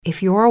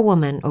If you're a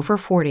woman over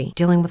 40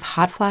 dealing with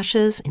hot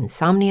flashes,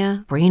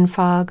 insomnia, brain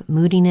fog,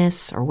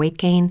 moodiness, or weight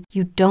gain,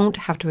 you don't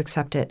have to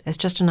accept it as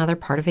just another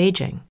part of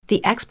aging.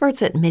 The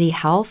experts at MIDI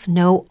Health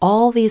know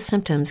all these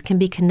symptoms can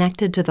be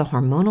connected to the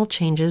hormonal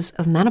changes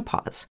of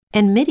menopause.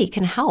 And MIDI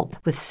can help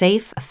with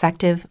safe,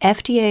 effective,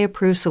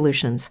 FDA-approved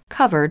solutions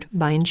covered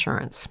by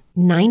insurance.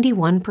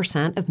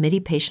 91% of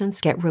MIDI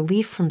patients get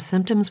relief from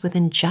symptoms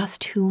within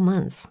just 2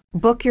 months.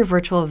 Book your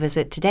virtual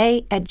visit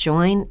today at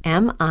joinmidi.com.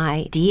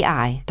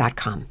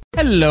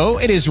 Hello,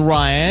 it is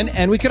Ryan,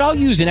 and we could all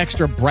use an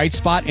extra bright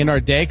spot in our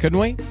day, couldn't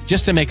we?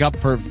 Just to make up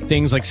for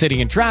things like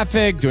sitting in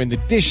traffic, doing the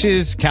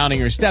dishes, counting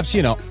your steps,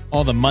 you know,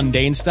 all the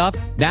mundane stuff.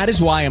 That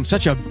is why I'm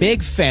such a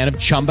big fan of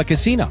Chumba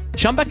Casino.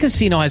 Chumba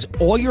Casino has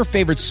all your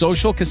favorite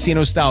social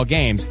casino-style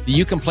games that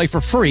you can play for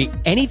free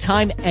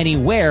anytime,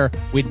 anywhere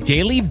with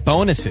daily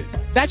bonuses.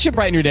 That should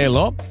brighten your day a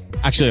little.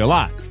 Actually, a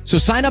lot. So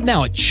sign up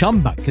now at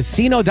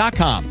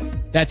ChumbaCasino.com.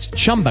 That's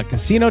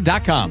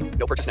ChumbaCasino.com.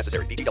 No purchase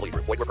necessary. VGW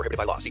Group. Void where prohibited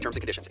by law. See terms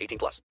and conditions.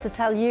 18+. To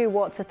tell you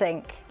what to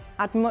think,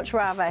 I'd much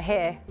rather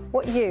hear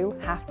what you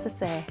have to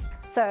say.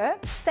 So,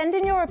 send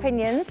in your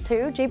opinions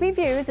to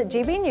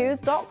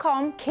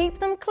gbviews@gbnews.com. Keep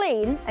them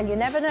clean, and you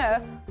never know,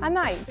 I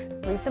might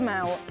read them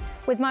out.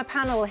 With my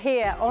panel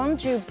here on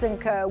Dewbs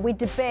 & Co, we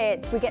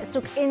debate, we get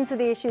stuck into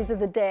the issues of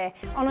the day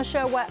on a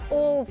show where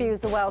all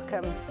views are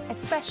welcome,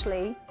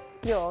 especially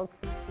yours.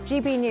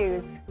 GB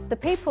News, the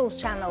People's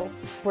Channel,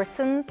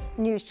 Britain's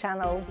news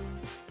channel.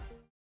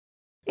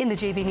 In the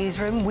GB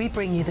Newsroom, we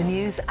bring you the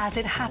news as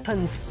it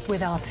happens.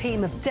 With our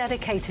team of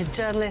dedicated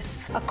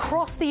journalists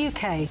across the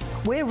UK,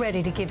 we're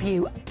ready to give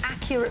you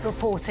accurate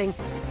reporting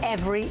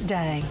every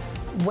day.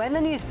 When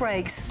the news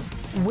breaks,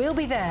 we'll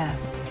be there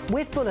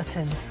with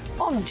bulletins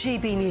on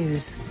GB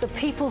News, the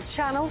People's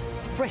Channel,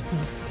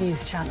 Britain's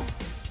news channel.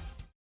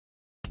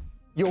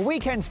 Your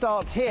weekend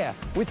starts here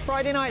with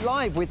Friday Night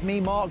Live with me,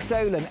 Mark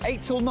Dolan,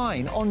 8 till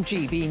 9 on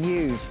GB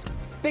News.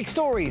 Big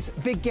stories,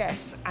 big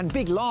guests and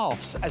big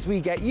laughs as we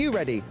get you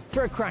ready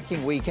for a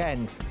cracking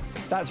weekend.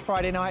 That's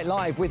Friday Night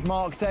Live with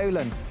Mark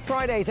Dolan.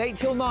 Fridays 8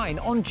 till 9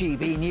 on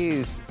GB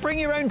News. Bring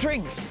your own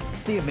drinks.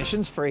 The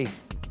admission's free.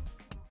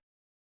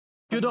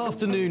 Good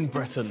afternoon,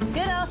 Britain.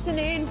 Good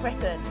afternoon,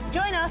 Britain.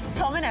 Join us,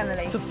 Tom and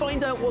Emily, to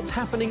find out what's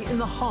happening in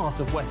the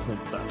heart of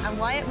Westminster and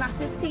why it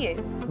matters to you.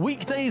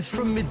 Weekdays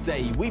from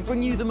midday, we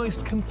bring you the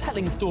most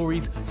compelling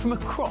stories from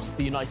across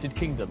the United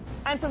Kingdom.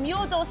 And from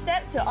your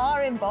doorstep to our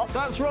inbox.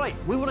 That's right,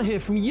 we want to hear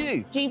from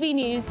you. GB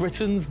News,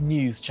 Britain's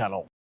news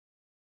channel.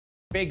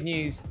 Big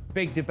news,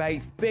 big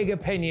debates, big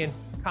opinion.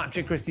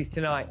 Patrick Christie's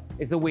Tonight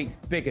is the week's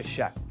biggest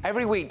show.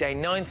 Every weekday,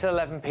 9 to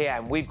 11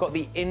 p.m, we've got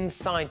the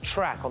inside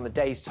track on the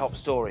day's top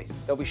stories.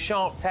 There'll be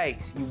sharp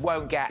takes you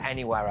won't get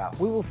anywhere else.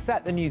 We will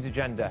set the news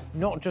agenda,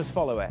 not just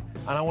follow it,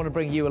 and I want to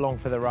bring you along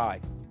for the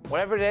ride.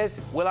 Whatever it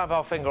is, we'll have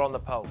our finger on the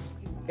pulse.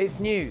 It's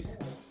news,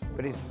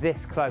 but it's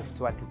this close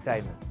to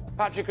entertainment.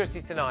 Patrick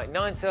Christie's Tonight,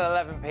 9 to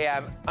 11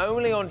 p.m,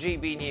 only on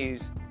GB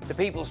News, the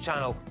People's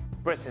Channel,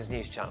 Britain's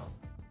news channel.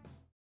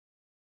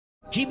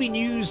 GB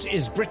News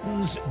is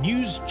Britain's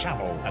news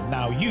channel, and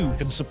now you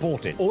can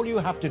support it. All you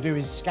have to do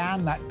is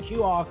scan that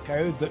QR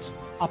code that's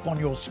up on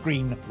your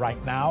screen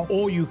right now,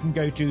 or you can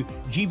go to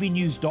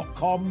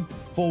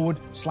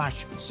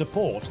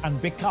gbnews.com/support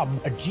and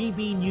become a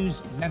GB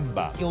News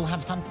member. You'll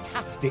have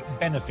fantastic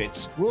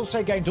benefits. We're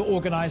also going to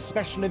organise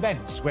special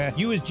events where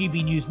you as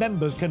GB News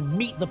members can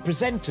meet the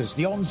presenters,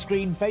 the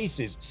on-screen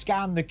faces.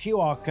 Scan the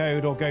QR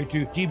code or go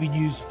to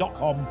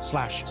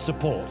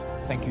gbnews.com/support.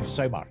 Thank you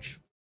so much.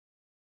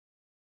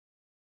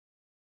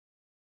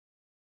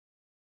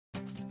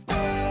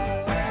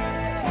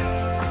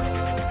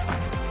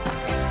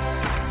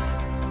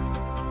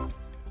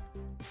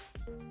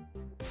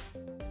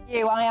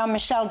 I am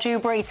Michelle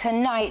Dewberry.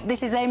 Tonight,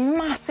 this is a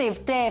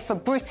massive day for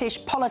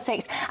British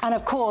politics and,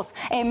 of course,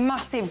 a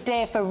massive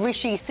day for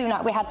Rishi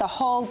Sunak. We had the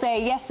whole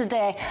day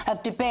yesterday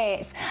of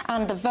debates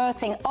and the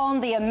voting on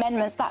the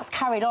amendments. That's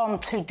carried on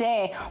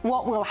today.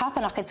 What will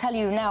happen? I can tell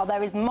you now,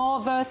 there is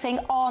more voting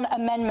on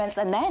amendments,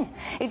 and then,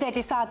 if they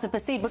decide to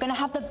proceed, we're going to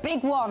have the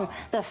big one,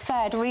 the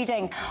third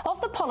reading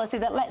of the policy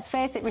that, let's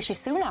face it, Rishi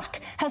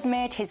Sunak has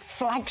made his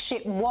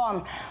flagship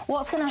one.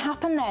 What's going to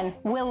happen then?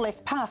 Will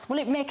this pass? Will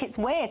it make its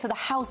way to the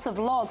House of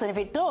Lords? And if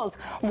it does,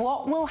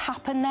 what will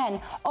happen then?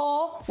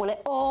 Or will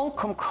it all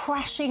come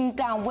crashing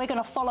down? We're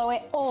going to follow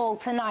it all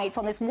tonight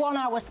on this 1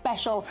 hour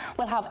special.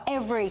 We'll have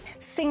every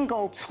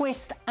single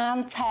twist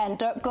and turn.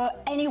 Don't go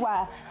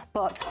anywhere.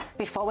 But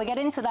before we get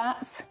into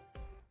that,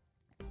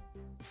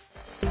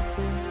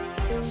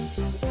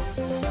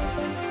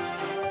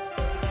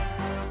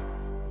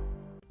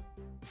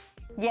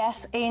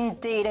 yes,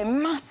 indeed, a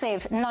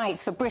massive night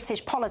for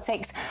British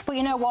politics. But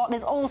you know what?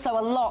 There's also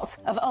a lot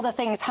of other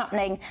things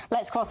happening.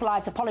 Let's cross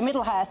live to Polly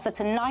Middlehurst for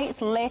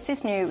tonight's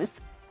latest news.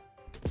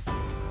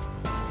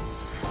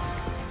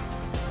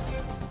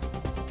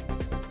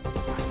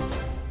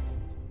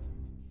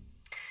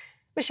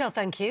 Michelle,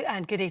 thank you,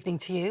 and good evening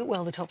to you.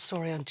 Well, the top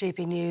story on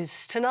GB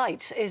News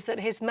tonight is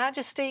that His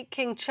Majesty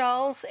King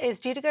Charles is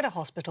due to go to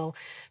hospital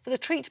for the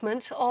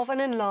treatment of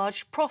an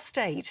enlarged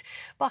prostate.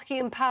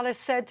 Buckingham Palace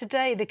said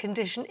today the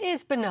condition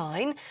is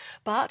benign,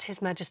 but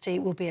His Majesty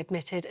will be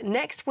admitted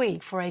next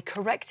week for a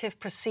corrective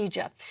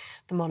procedure.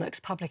 The monarch's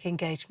public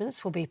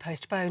engagements will be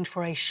postponed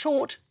for a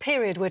short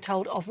period, we're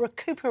told, of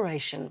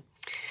recuperation.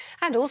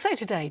 And also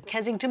today,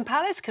 Kensington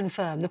Palace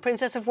confirmed the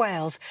Princess of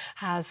Wales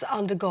has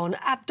undergone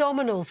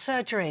abdominal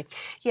surgery.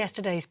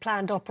 Yesterday's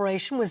planned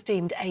operation was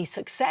deemed a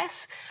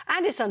success,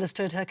 and it's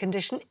understood her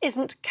condition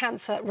isn't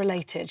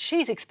cancer-related.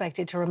 She's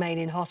expected to remain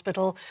in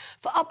hospital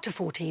for up to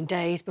 14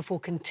 days before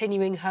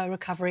continuing her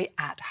recovery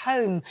at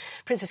home.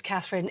 Princess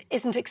Catherine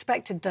isn't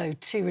expected, though,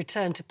 to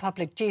return to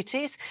public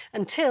duties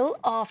until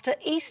after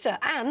Easter,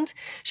 and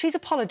she's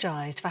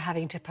apologised for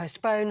having to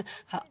postpone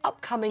her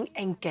upcoming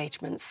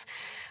engagements.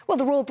 Well,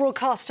 the Royal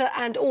broadcaster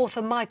and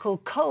author Michael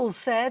Cole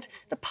said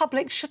the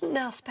public shouldn't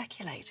now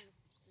speculate.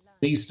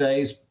 These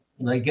days,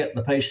 they get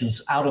the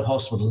patients out of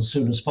hospital as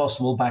soon as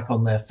possible, back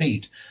on their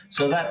feet.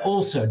 So that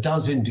also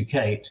does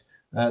indicate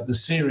the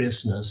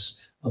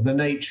seriousness of the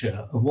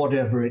nature of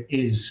whatever it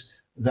is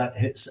that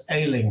is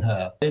ailing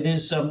her. It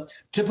is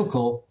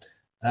typical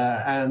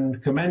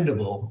and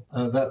commendable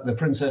that the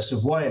Princess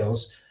of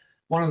Wales,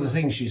 one of the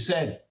things she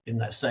said in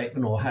that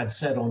statement, or had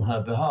said on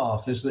her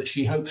behalf, is that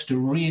she hopes to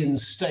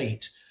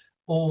reinstate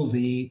all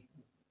the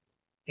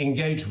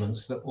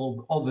engagements that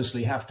will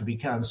obviously have to be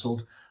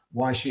cancelled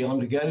while she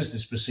undergoes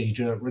this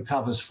procedure,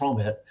 recovers from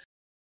it.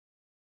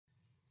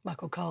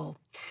 Michael Cole.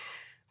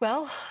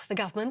 Well, the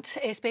government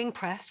is being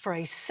pressed for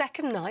a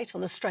second night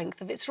on the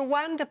strength of its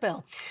Rwanda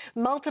bill.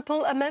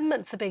 Multiple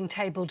amendments are being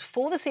tabled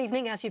for this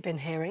evening, as you've been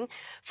hearing.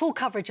 Full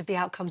coverage of the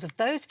outcomes of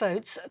those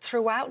votes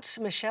throughout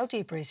Michelle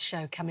Dewbs'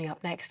 show coming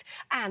up next,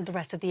 and the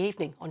rest of the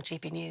evening on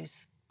GB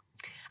News.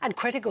 And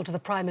critical to the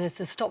Prime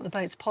Minister's Stop the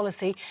Boats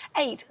policy,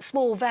 8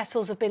 small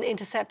vessels have been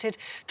intercepted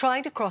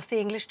trying to cross the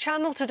English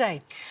Channel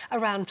today.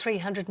 Around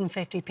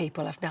 350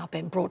 people have now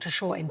been brought to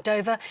shore in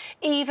Dover,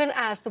 even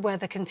as the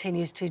weather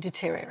continues to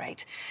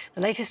deteriorate.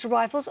 The latest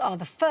arrivals are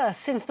the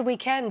first since the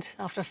weekend,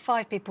 after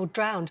 5 people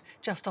drowned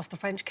just off the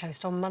French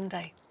coast on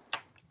Monday.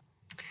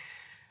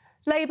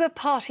 Labour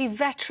Party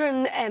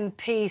veteran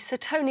MP Sir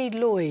Tony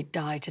Lloyd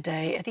died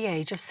today at the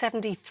age of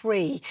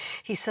 73.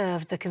 He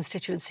served the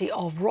constituency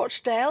of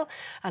Rochdale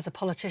as a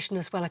politician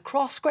as well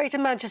across Greater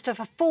Manchester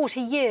for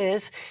 40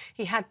 years.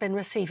 He had been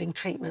receiving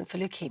treatment for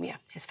leukaemia.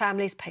 His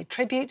family's paid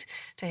tribute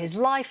to his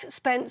life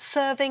spent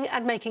serving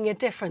and making a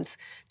difference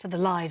to the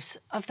lives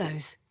of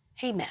those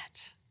he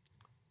met.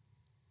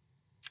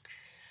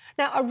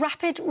 Now, a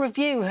rapid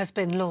review has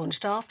been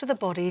launched after the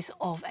bodies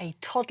of a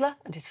toddler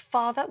and his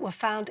father were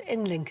found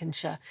in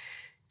Lincolnshire.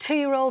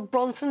 2-year-old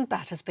Bronson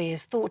Battersby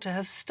is thought to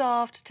have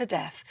starved to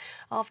death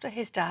after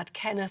his dad,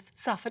 Kenneth,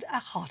 suffered a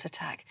heart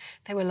attack.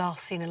 They were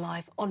last seen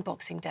alive on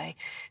Boxing Day.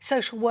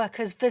 Social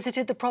workers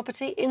visited the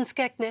property in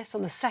Skegness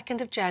on the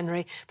 2nd of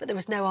January, but there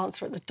was no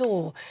answer at the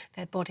door.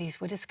 Their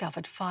bodies were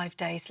discovered 5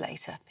 days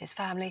later. His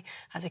family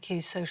has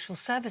accused social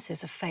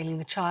services of failing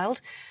the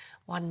child.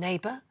 One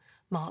neighbour,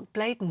 Mark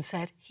Bladen,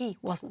 said he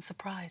wasn't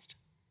surprised.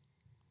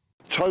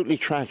 Totally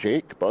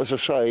tragic, but as I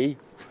say,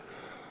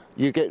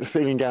 you get the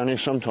feeling down here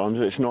sometimes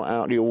that it's not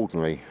out of the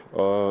ordinary,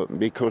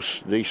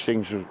 because these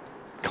things have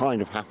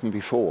kind of happened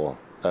before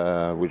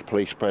with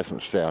police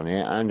presence down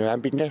here, and there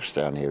have been deaths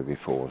down here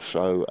before.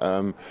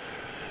 So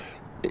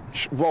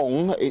it's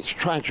wrong, it's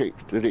tragic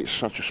that it's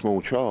such a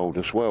small child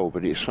as well,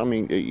 but it's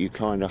something that you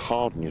kind of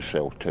harden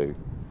yourself to.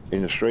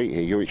 In the street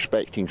here, you're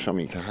expecting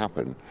something to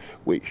happen,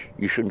 which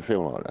you shouldn't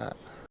feel like that.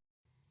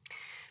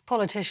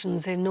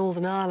 Politicians in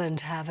Northern Ireland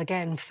have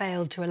again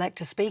failed to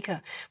elect a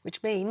speaker,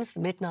 which means the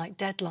midnight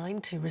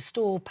deadline to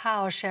restore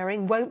power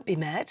sharing won't be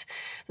met.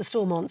 The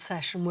Stormont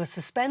session was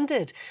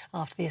suspended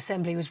after the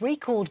Assembly was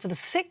recalled for the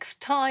 6th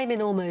time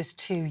in almost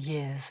 2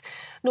 years.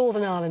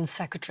 Northern Ireland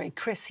Secretary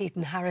Chris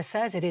Heaton-Harris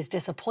says it is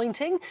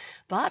disappointing,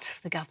 but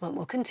the government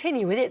will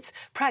continue with its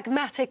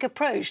pragmatic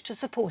approach to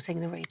supporting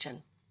the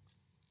region.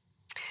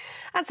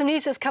 And some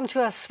news that's come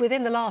to us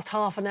within the last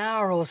half an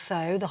hour or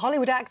so. The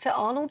Hollywood actor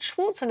Arnold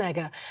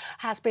Schwarzenegger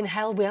has been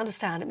held, we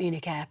understand, at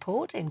Munich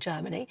Airport in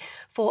Germany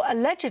for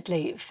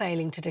allegedly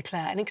failing to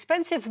declare an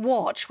expensive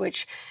watch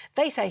which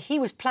they say he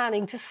was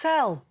planning to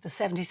sell. The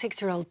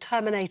 76-year-old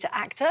Terminator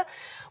actor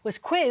was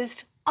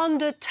quizzed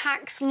under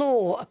tax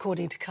law,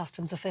 according to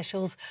customs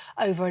officials,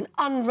 over an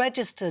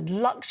unregistered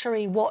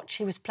luxury watch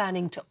he was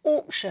planning to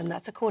auction.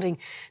 That's according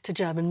to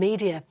German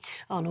media.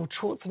 Arnold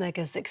Schwarzenegger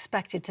is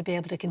expected to be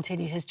able to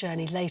continue his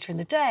journey later in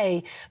the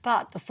day,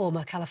 but the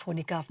former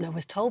California governor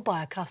was told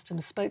by a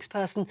customs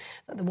spokesperson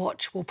that the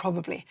watch will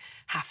probably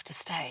have to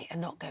stay and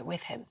not go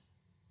with him.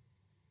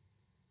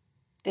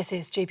 This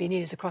is GB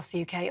News across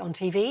the UK on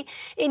TV,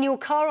 in your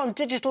car, on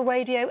digital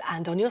radio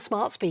and on your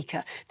smart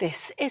speaker.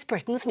 This is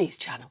Britain's News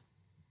Channel.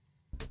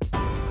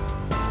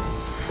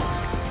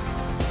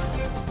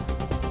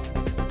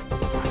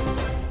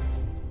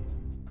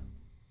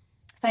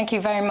 Thank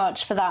you very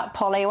much for that,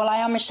 Polly. Well, I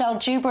am Michelle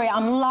Dewberry.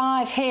 I'm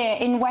live here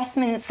in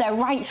Westminster,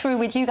 right through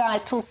with you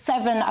guys till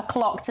 7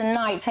 o'clock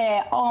tonight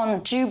here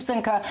on Dewbs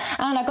 & Co.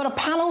 And I've got a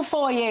panel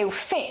for you,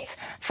 fit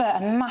for a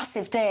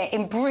massive day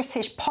in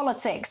British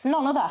politics.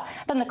 None other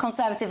than the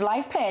Conservative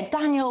life peer,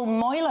 Daniel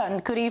Moylan.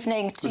 Good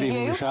evening to you. Good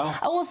evening, Michelle.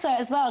 Also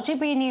as well,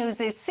 GB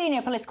News'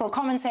 senior political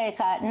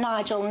commentator,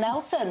 Nigel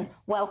Nelson.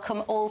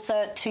 Welcome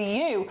also to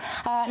you.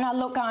 Now,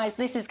 look, guys,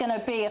 this is going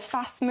to be a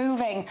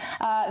fast-moving,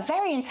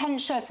 very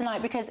intense show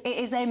tonight because it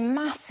is a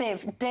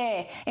massive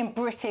day in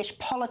British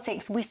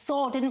politics. We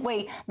saw, didn't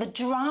we, the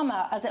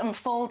drama as it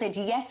unfolded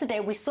yesterday.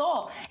 We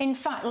saw, in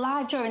fact,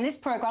 live during this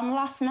programme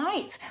last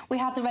night, we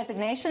had the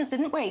resignations,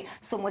 didn't we?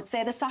 Some would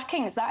say the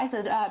sackings. That has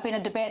been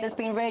a debate that's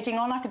been raging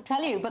on, I could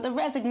tell you. But the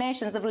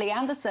resignations of Lee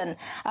Anderson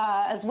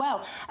as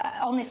well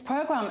on this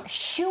programme.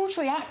 Huge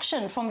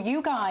reaction from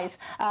you guys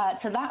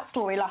to that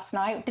story last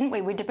night, didn't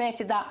we? We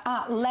debated that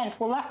at length.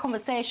 Well, that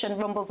conversation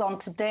rumbles on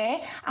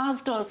today,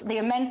 as does the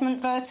amendment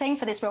voting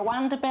for this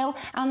Rwanda bill,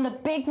 and the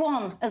big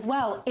one as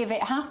well, if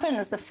it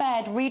happens, the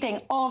Fed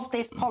reading of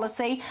this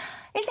policy.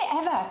 Is it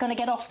ever going to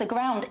get off the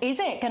ground? Is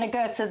it going to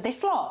go to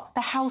this lot,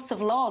 the House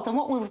of Lords? And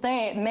what will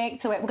they make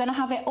to it? We're going to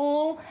have it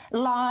all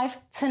live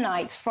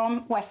tonight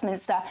from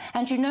Westminster.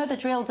 And you know the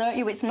drill, don't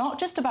you? It's not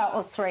just about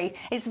us three.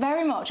 It's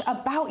very much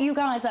about you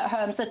guys at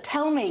home. So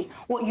tell me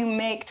what you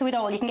make to it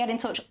all. You can get in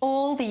touch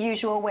all the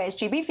usual ways.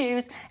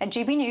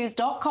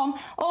 gbviews@gbnews.com,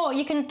 or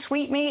you can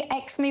tweet me,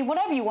 X me,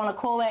 whatever you want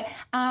to call it,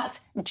 at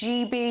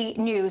GB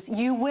News.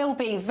 You will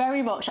be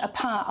very much a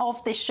part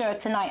of this show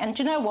tonight. And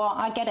do you know what?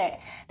 I get it.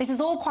 This is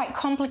all quite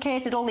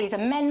complicated, all these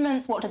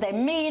amendments. What do they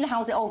mean?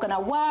 How's it all going to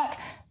work?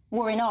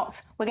 Worry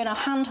not. We're going to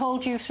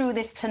handhold you through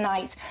this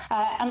tonight.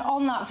 And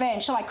on that vein,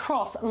 shall I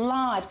cross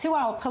live to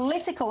our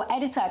political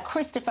editor,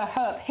 Christopher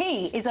Hope.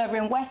 He is over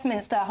in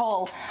Westminster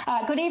Hall.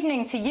 Good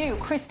evening to you,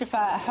 Christopher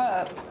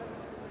Hope.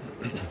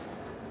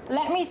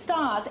 Let me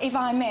start, if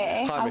I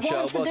may. Hi, Michelle. I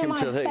want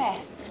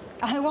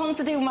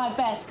to do my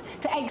best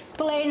to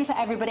explain to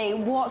everybody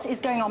what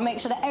is going on, make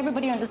sure that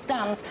everybody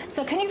understands.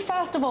 So can you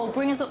first of all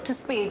bring us up to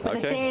speed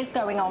with the days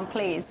going on,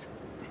 please?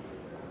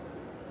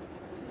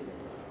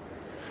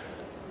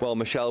 Well,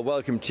 Michelle,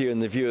 welcome to you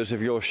and the viewers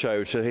of your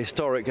show to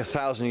historic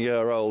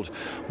 1,000-year-old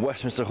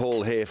Westminster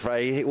Hall here for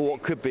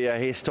what could be a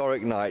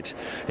historic night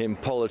in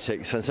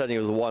politics, and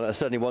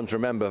certainly one to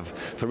remember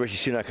for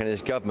Rishi Sunak and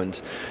his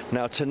government.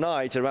 Now,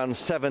 tonight, around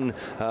 7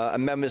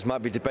 amendments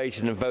might be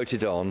debated and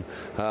voted on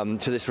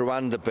to this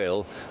Rwanda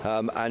bill,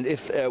 and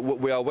if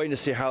we are waiting to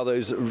see how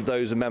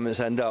those amendments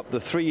end up. The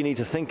 3 you need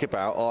to think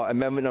about are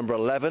Amendment number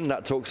 11,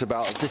 that talks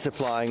about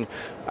disapplying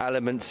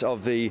elements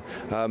of the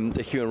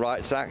Human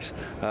Rights Act,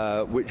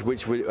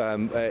 which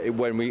when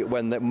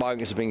the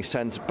migrants are being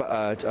sent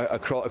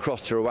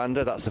across to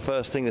Rwanda. That's the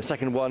first thing. The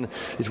second one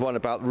is one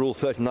about Rule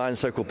 39,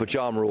 so-called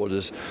pyjama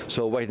orders.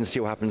 So we'll wait and see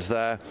what happens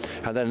there.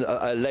 And then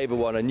a Labour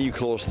one, a new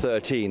Clause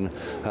 13.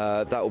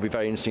 That will be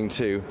very interesting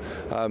too.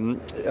 I'm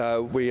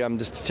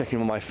just checking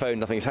on my phone.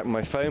 Nothing's happened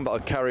on my phone, but I'll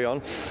carry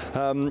on.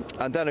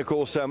 And then, of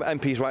course,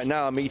 MPs right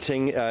now are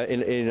meeting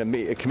in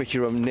a committee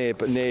room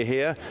near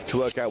here to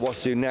work out what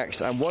to do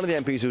next. And one of the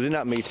MPs who was in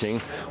that meeting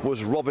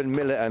was Robin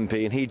Miller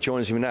MP, and he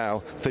joins me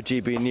now for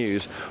GB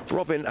News.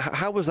 Robin,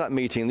 how was that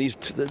meeting?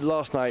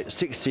 Last night,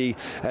 60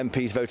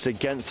 MPs voted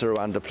against the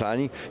Rwanda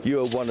plan. You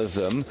were one of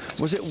them.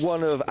 Was it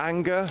one of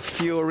anger,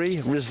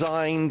 fury,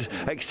 resigned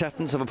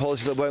acceptance of a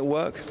policy that won't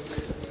work?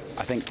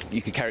 I think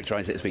you could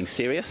characterise it as being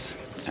serious,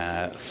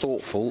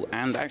 thoughtful,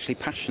 and actually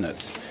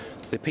passionate.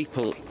 The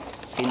people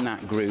in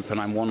that group, and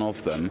I'm one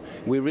of them,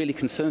 we're really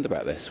concerned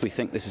about this. We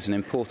think this is an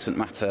important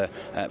matter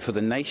for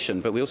the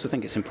nation, but we also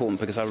think it's important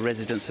because our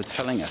residents are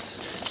telling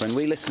us. When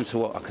we listen to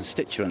what our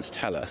constituents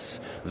tell us,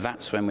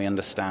 that's when we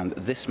understand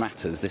this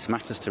matters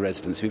to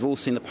residents. We've all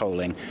seen the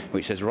polling,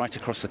 which says right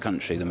across the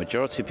country, the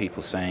majority of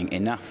people saying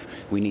enough,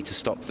 we need to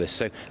stop this.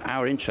 So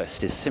our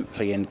interest is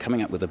simply in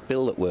coming up with a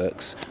bill that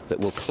works, that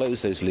will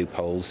close those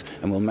loopholes,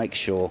 and will make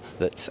sure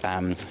that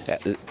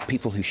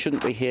people who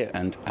shouldn't be here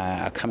and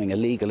are coming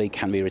illegally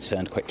can be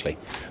returned quickly.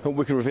 Well,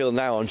 we can reveal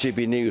now on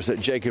GB News that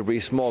Jacob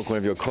Rees-Mogg, one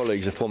of your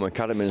colleagues, a former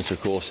cabinet minister,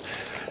 of course,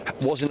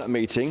 was in that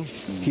meeting.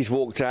 He's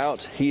walked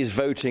out. He is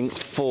voting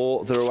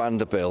for the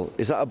Rwanda bill.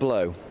 Is that a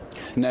blow?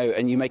 No,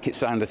 and you make it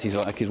sound that he's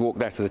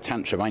walked out with a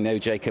tantrum. I know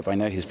Jacob, I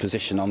know his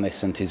position on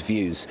this and his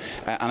views,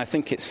 and I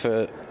think it's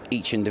for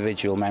each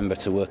individual member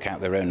to work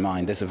out their own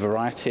mind. There's a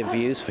variety of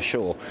views, for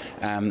sure.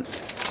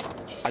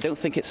 I don't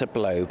think it's a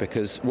blow,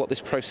 because what this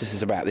process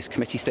is about, this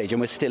committee stage, and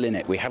we're still in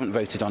it, we haven't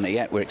voted on it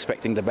yet, we're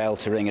expecting the bell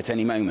to ring at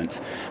any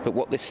moment, but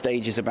what this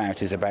stage is about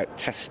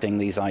testing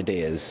these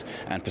ideas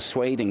and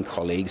persuading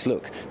colleagues,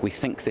 look, we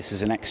think this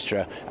is an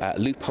extra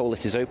loophole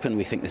that is open,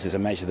 we think this is a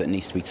measure that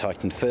needs to be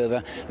tightened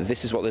further,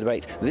 this is what the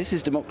debate, this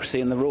is democracy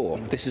in the raw,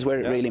 this is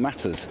where it really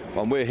matters.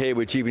 And we're here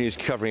with GB News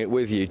covering it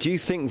with you. Do you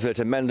think that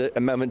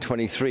Amendment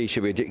 23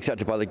 should be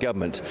accepted by the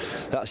government?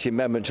 That's the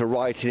amendment to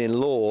write in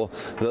law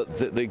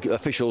that the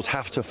officials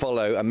have to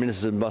follow, and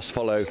ministers must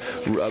follow,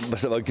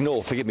 must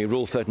ignore, forgive me,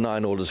 Rule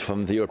 39 orders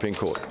from the European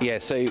Court. Yeah,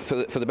 so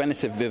for the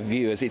benefit of the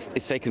viewers,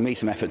 it's taken me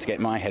some effort to get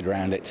my head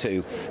around it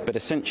too. But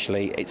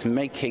essentially,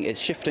 it's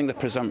shifting the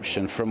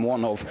presumption from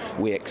one of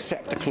we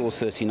accept a Clause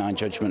 39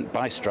 judgment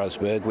by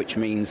Strasbourg, which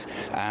means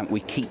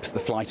we keep the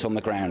flight on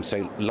the ground.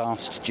 So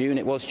last June,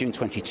 it was June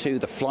 22,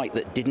 the flight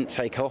that didn't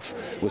take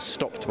off was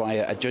stopped by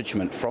a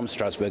judgment from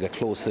Strasbourg, a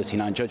Clause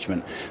 39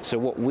 judgment. So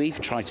what we've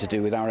tried to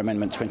do with our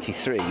Amendment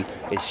 23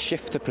 is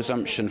shift the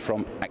presumption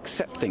from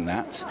accepting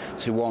that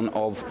to one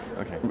of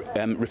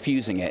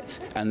refusing it,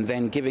 and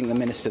then giving the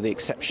minister the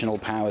exceptional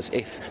powers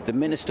if the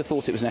minister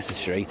thought it was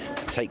necessary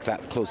to take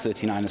that Clause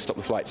 39 and stop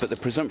the flight. But the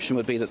presumption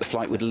would be that the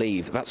flight would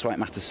leave. That's why it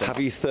matters so much.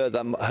 Have you heard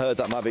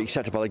that might be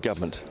accepted by the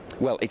government?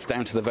 Well, it's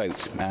down to the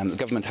vote. The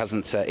government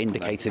hasn't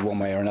indicated one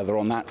way or another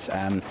on that.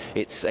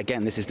 It's,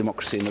 again, this is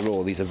democracy in the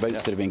raw. These are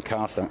votes that have been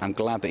cast. I'm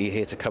glad that you're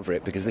here to cover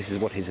it, because this is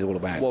what it is all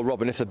about. Well,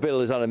 Robin, if the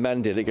bill is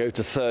unamended, it goes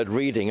to third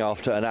reading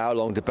after an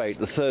hour-long debate.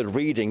 The third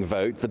reading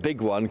vote, the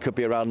big one, could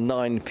be around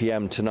 9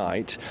 p.m.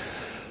 tonight.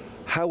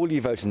 How will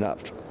you vote in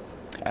that?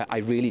 I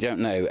really don't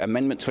know.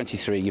 Amendment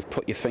 23, you've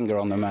put your finger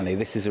on the money.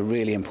 This is a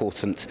really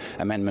important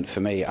amendment for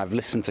me. I've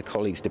listened to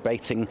colleagues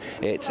debating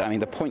it. I mean,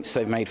 the points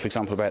they've made, for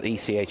example, about the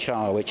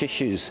ECHR, which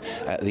issues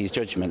these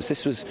judgments,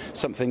 this was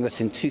something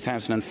that in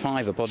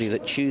 2005, a body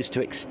that chose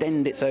to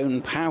extend its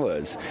own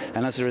powers,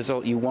 and as a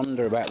result, you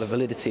wonder about the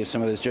validity of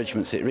some of those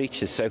judgments it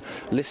reaches. So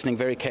listening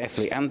very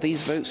carefully, and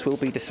these votes will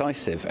be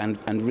decisive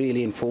and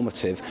really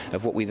informative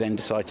of what we then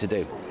decide to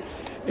do.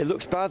 It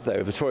looks bad,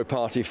 though, the Tory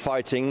party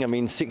fighting. I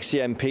mean, 60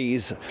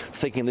 MPs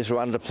thinking this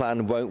Rwanda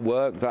plan won't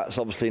work. That's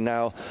obviously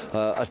now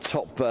a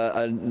top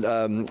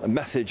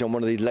message on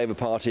one of the Labour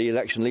Party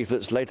election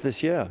leaflets later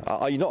this year.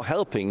 Are you not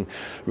helping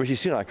Rishi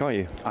Sunak, are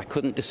you? I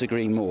couldn't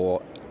disagree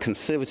more.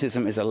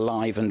 Conservatism is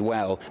alive and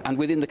well, and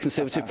within the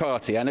Conservative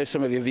Party. I know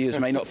some of your viewers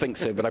may not think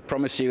so, but I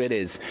promise you it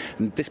is.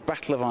 This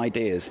battle of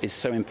ideas is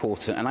so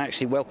important, and I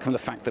actually welcome the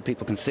fact that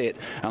people can see it.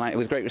 And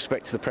with great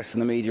respect to the press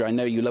and the media, I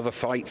know you love a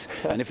fight,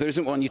 and if there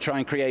isn't one, you try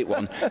and create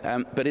one.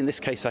 But in this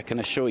case, I can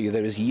assure you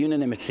there is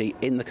unanimity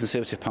in the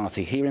Conservative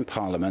Party here in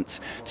Parliament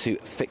to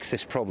fix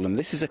this problem.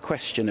 This is a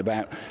question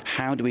about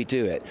how do we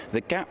do it. The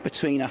gap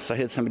between us, I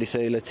heard somebody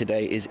say earlier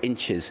today, is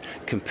inches.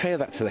 Compare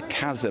that to the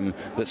chasm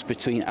that's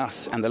between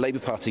us and the Labour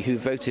Party, who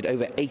voted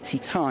over 80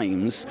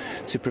 times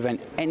to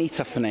prevent any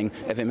toughening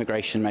of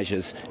immigration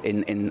measures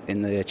in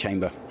the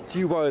chamber. Do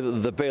you worry that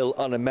the bill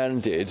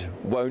unamended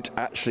won't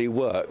actually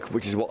work,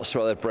 which is what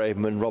Suella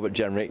Braverman, Robert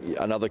Jenrick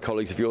and other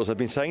colleagues of yours have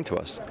been saying to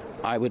us?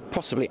 I would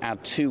possibly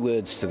add two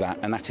words to that,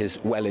 and that is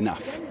well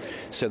enough.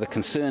 So the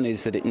concern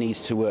is that it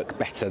needs to work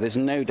better. There's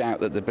no doubt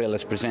that the bill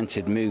as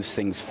presented moves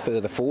things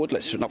further forward.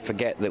 Let's not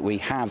forget that we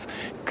have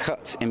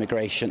cut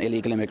immigration,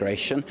 illegal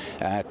immigration.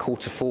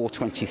 Quarter 4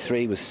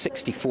 23 was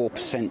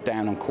 64%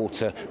 down on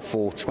quarter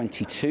 4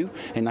 22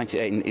 in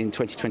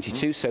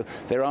 2022. So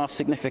there are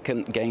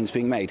significant gains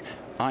being made.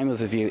 I'm of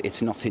the view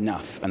it's not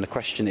enough, and the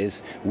question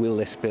is, will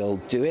this bill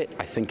do it?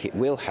 I think it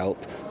will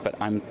help, but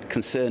I'm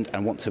concerned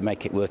and want to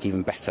make it work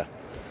even better.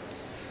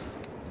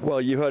 Well,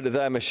 you heard it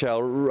there,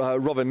 Michelle.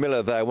 Robin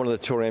Miller there, one of the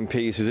Tory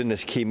MPs who's in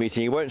this key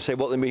meeting. He won't say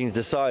what the meeting's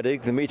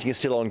decided. The meeting is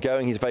still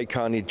ongoing. He's very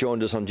kindly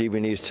joined us on GB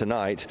News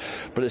tonight.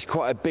 But it's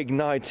quite a big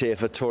night here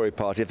for the Tory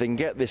party. If they can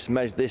get this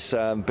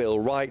bill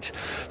right,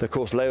 of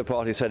course, the Labour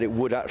Party said it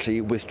would actually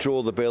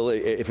withdraw the bill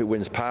if it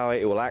wins power.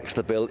 It will axe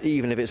the bill,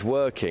 even if it's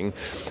working.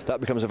 That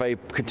becomes a very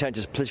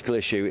contentious political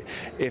issue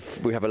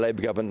if we have a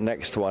Labour government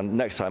next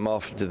time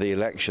after the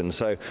election.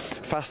 So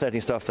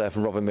fascinating stuff there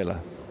from Robin Miller.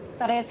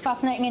 That is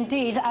fascinating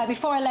indeed.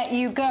 Before I let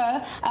you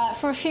go,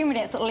 for a few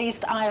minutes at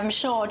least, I am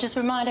sure, just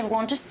remind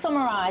everyone, just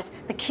summarise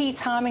the key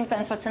timings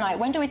then for tonight.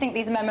 When do we think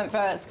these amendment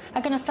votes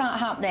are going to start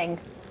happening?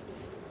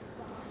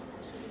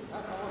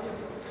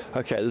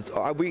 OK,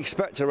 we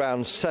expect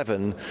around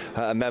 7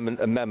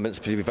 amendments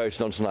to be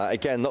voted on tonight.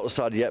 Again, not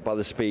decided yet by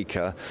the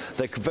Speaker.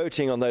 The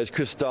voting on those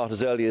could start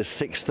as early as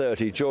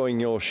 6:30 during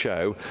your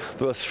show.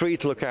 There are 3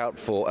 to look out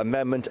for.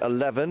 Amendment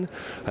 11,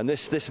 and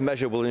this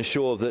measure will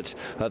ensure that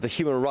the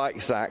Human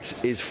Rights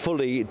Act is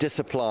fully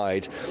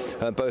disapplied,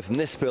 both in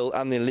this bill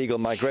and the Illegal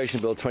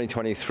Migration Bill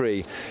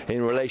 2023,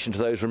 in relation to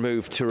those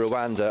removed to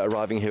Rwanda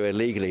arriving here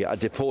illegally,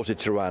 deported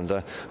to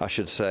Rwanda, I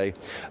should say.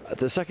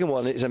 The second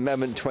one is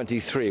Amendment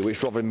 23,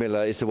 which Robin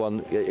Miller is the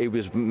one he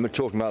was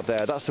talking about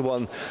there. That's the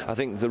one I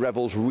think the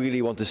rebels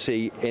really want to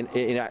see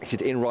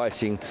enacted in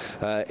writing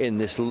in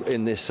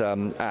this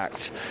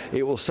act.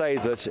 It will say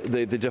that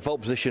the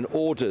default position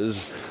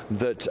orders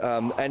that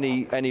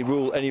any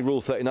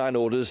Rule 39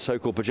 orders,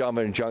 so-called pajama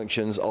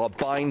injunctions, are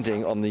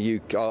binding on the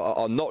UK,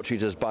 are not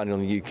treated as binding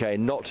on the UK,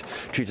 not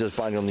treated as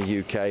binding on the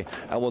UK,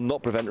 and will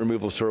not prevent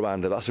removals to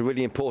Rwanda. That's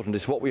really important.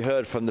 It's what we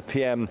heard from the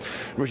PM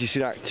Rishi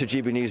Sunak to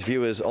GB News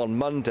viewers on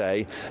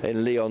Monday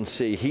in Leon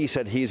C. He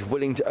said he is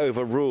willing to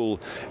overrule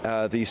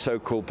these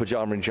so-called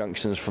pyjama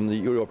injunctions from the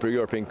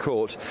European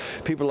Court.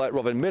 People like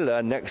Robin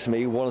Miller next to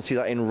me want to see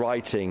that in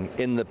writing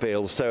in the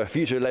bill, so a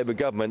future Labour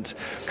government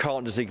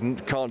can't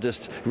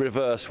just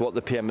reverse what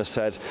the PM has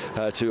said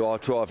to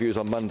our views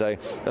on Monday.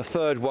 A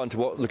third one to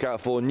look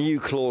out for: new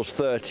clause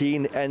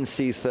 13,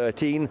 NC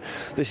 13.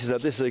 This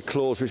is a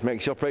clause which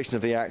makes the operation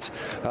of the Act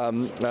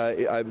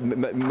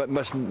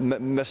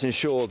must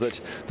ensure that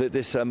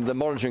the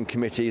monitoring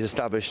committee is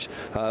established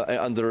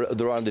under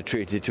the Rwanda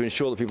Treaty to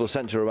ensure that people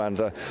sent to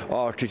Rwanda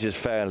are treated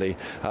fairly.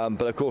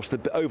 But of course,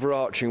 the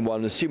overarching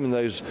one, assuming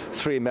those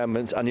three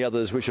amendments and the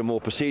others which are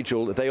more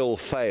procedural, if they all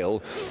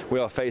fail, we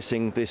are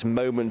facing this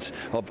moment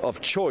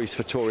of choice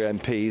for Tory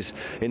MPs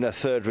in a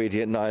third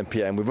reading at 9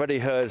 p.m. We've already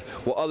heard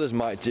what others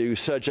might do.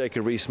 Sir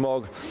Jacob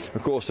Rees-Mogg,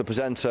 of course, the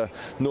presenter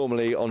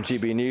normally on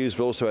GB News,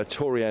 but also a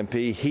Tory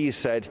MP, he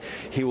said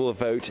he will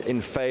vote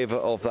in favour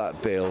of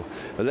that bill.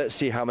 But let's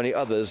see how many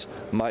others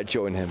might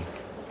join him.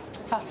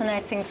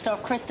 Fascinating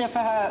stuff.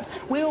 Christopher,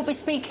 we will be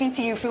speaking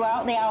to you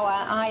throughout the hour,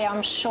 I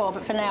am sure.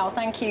 But for now,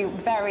 thank you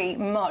very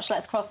much.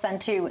 Let's cross then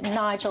to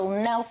Nigel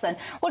Nelson.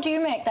 What do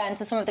you make then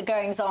to some of the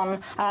goings-on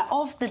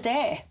of the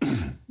day?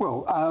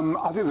 Well,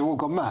 I think they've all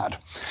gone mad.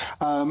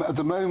 At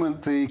the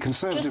moment, the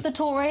Conservative... Just the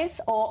Tories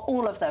or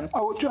all of them?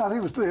 Oh, I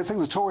think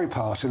the Tory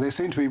party, they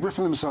seem to be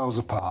ripping themselves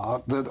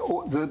apart,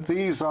 that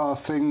these are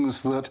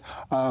things that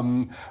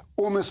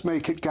almost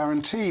make it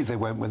guaranteed they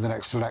won't win the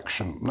next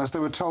election. And as they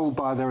were told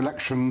by their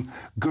election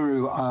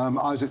guru,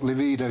 Isaac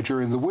Levido,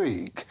 during the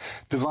week,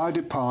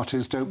 divided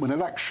parties don't win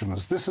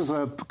elections. This is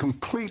a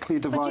completely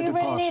divided party. But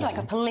do you really need, like,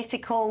 a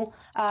political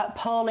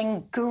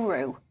polling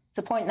guru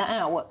to point that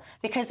out?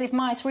 Because if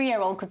my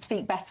 3-year-old could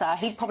speak better,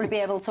 he'd probably be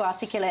able to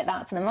articulate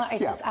that to them. That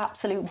is just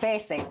absolute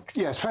basics.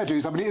 Yes, fair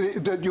dues. I mean,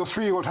 your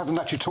 3-year-old hasn't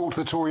actually talked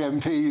to the Tory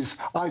MPs.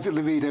 Isaac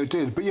Levido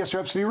did. But yes, you're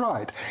absolutely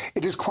right.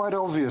 It is quite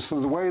obvious that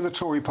the way the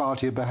Tory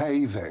party are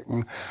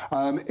behaving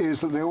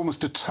is that they're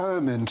almost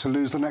determined to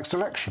lose the next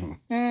election.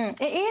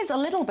 It is a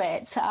little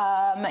bit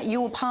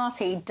your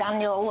party,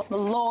 Daniel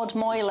Lord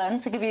Moylan,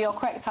 to give you your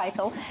correct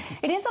title.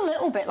 It is a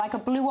little bit like a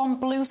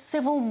blue-on-blue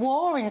civil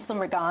war in some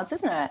regards,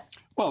 isn't it?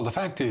 Well, the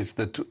fact is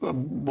that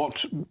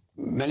what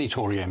many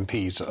Tory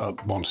MPs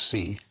want to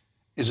see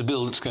is a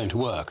bill that's going to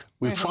work.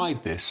 We've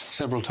tried this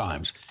several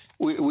times.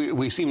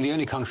 We seem the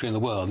only country in the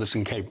world that's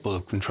incapable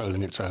of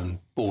controlling its own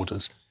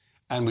borders.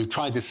 And we've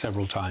tried this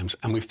several times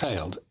and we've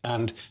failed.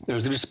 And there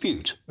is a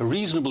dispute, a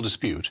reasonable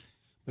dispute,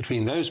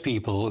 between those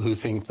people who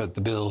think that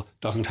the bill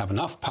doesn't have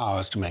enough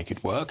powers to make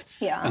it work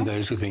and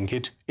those who think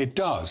it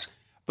does.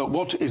 But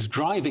what is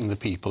driving the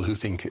people who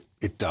think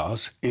it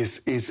does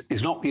is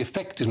not the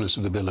effectiveness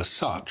of the bill as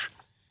such,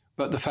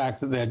 but the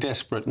fact that they're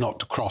desperate not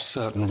to cross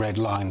certain red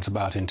lines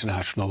about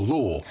international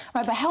law.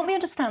 Right, but help me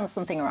understand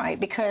something, right?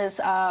 Because,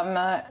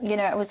 you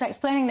know, I was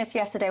explaining this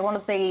yesterday. One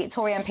of the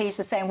Tory MPs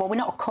was saying, well, we're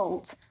not a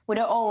cult. We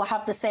don't all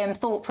have the same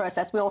thought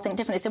process. We all think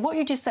differently. So what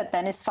you just said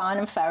then is fine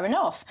and fair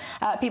enough.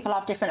 People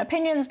have different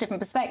opinions,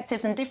 different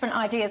perspectives and different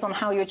ideas on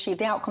how you achieve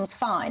the outcomes,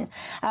 fine.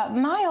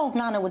 My old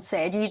nana would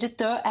say, you just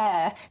don't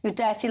air your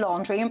dirty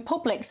laundry in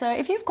public. So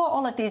if you've got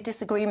all of these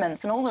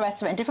disagreements and all the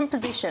rest of it in different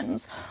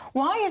positions,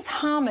 why is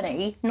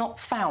harmony not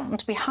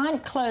found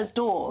behind closed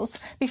doors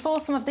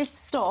before some of this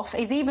stuff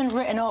is even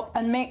written up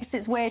and makes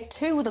its way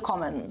to the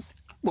Commons?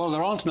 Well,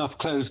 there aren't enough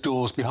closed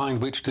doors behind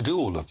which to do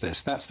all of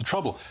this. That's the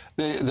trouble.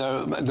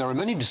 There are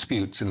many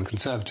disputes in the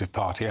Conservative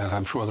Party, as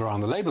I'm sure there are in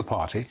the Labour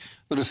Party,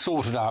 that are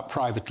sorted out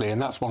privately, and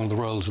that's one of the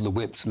roles of the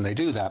whips, and they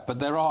do that. But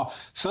there are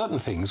certain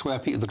things where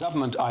either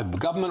the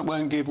government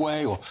won't give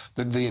way, or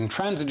the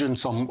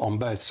intransigence on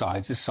both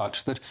sides is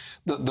such that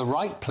the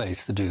right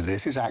place to do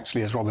this is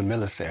actually, as Robin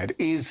Miller said,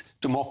 is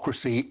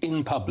democracy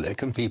in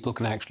public, and people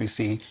can actually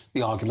see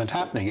the argument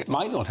happening. It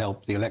might not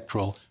help the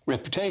electoral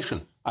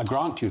reputation, I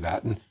grant you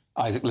that, and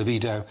Isaac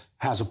Levido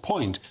has a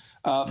point.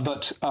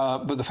 But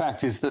the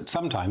fact is that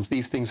sometimes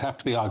these things have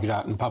to be argued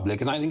out in public,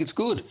 and I think it's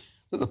good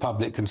that the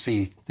public can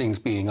see things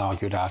being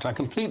argued out. I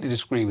completely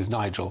disagree with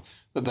Nigel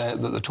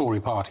that the Tory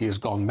party has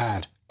gone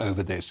mad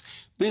over this.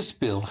 This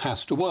bill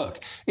has to work.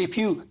 If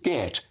you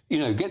get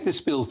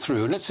this bill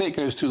through, and let's say it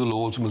goes through the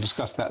Lords, and we'll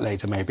discuss that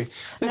later maybe.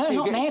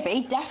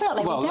 Maybe,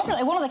 definitely. Well,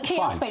 definitely. One of the key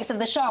aspects of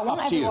the show, I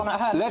want everyone at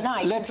home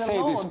tonight. Let's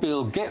say this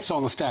bill gets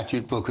on the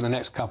statute book in the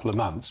next couple of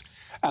months,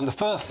 and the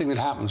first thing that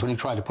happens when you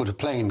try to put a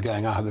plane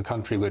going out of the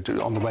country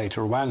on the way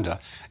to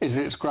Rwanda is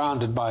that it's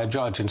grounded by a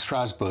judge in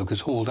Strasbourg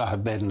who's hauled out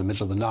of bed in the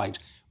middle of the night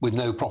with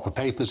no proper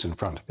papers in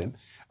front of him.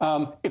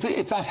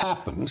 If that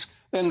happens,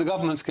 then the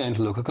government's going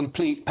to look a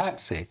complete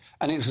patsy,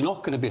 and it's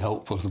not going to be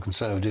helpful to the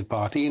Conservative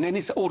Party in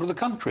any or to the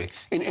country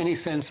in any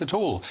sense at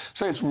all.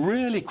 So it's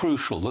really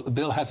crucial that the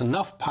bill has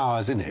enough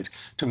powers in it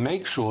to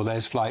make sure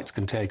those flights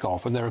can take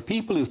off. And there are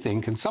people who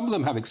think, and some of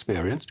them have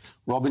experienced,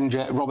 Robert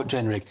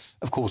Jenrick,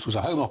 of course, was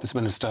a Home Office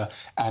Minister,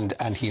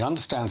 and he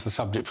understands the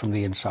subject from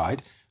the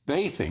inside.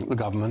 They think the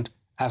government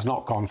has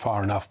not gone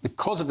far enough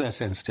because of their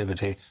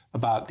sensitivity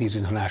about these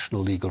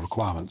international legal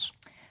requirements.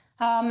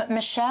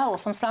 Michelle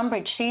from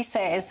Slambridge, she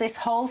says this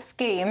whole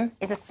scheme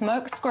is a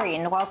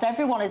smokescreen. Whilst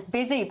everyone is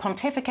busy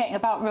pontificating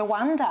about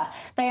Rwanda,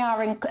 they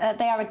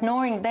are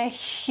ignoring their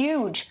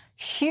huge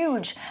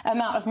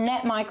amount of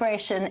net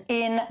migration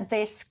in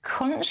this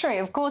country.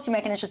 Of course, you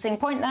make an interesting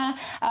point there,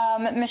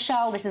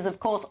 Michelle. This is, of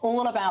course,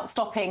 all about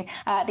stopping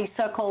these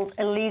so-called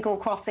illegal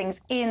crossings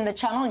in the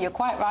Channel. You're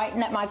quite right.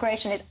 Net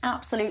migration is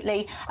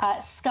absolutely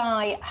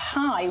sky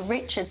high.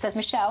 Richard says,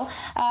 Michelle,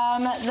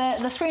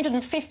 the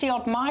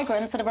 350-odd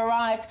migrants that have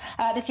arrived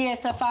this year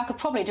so far could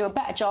probably do a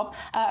better job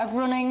of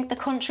running the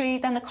country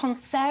than the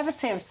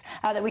Conservatives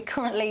that we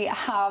currently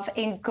have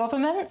in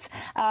government.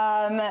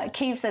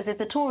 Keith says, if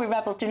the Tory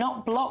rebels do not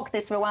block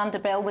this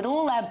Rwanda bill with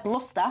all their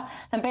bluster,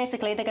 then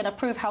basically they're going to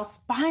prove how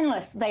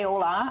spineless they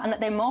all are and that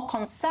they're more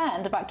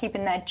concerned about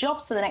keeping their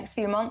jobs for the next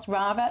few months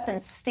rather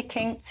than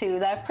sticking to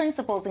their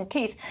principles. And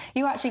Keith,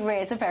 you actually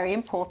raise a very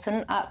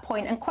important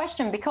point and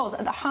question, because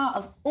at the heart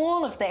of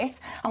all of this,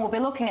 and we'll be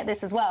looking at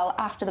this as well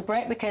after the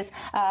break, because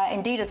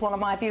indeed, as one of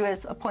my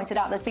viewers pointed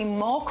out, there's been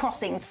more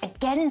crossings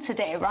again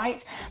today,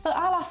 right? But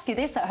I'll ask you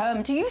this at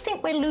home. Do you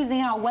think we're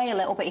losing our way a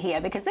little bit here?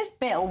 Because this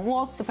bill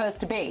was supposed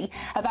to be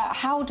about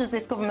how does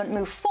this government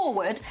move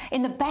forward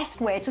in the best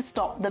way to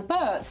stop the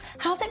boats.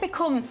 How's it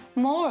become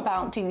more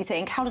about, do you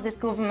think, how does this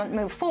government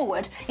move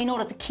forward in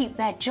order to keep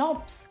their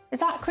jobs? Is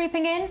that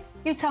creeping in?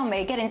 You tell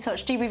me. Get in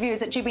touch.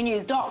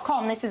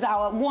 gbviews@gbnews.com. This is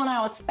our 1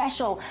 hour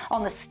special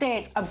on the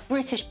state of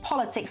British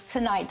politics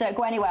tonight. Don't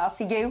go anywhere. I'll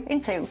see you in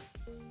 2.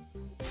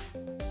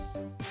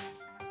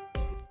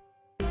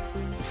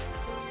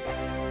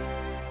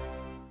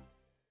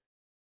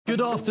 Good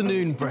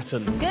afternoon,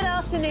 Britain. Good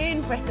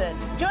afternoon, Britain.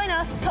 Join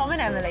us, Tom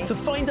and Emily, To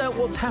find out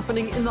what's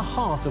happening in the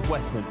heart of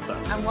Westminster.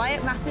 and why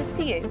it matters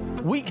to you.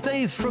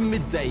 Weekdays from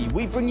midday,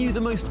 we bring you the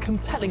most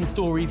compelling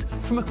stories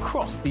from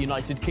across the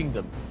United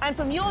Kingdom. And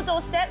from your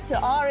doorstep to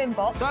our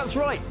inbox. That's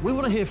right, we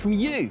want to hear from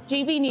you.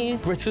 GB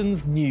News,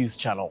 Britain's news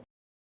channel.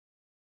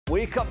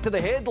 Wake up to the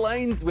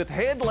headlines with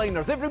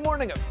Headliners every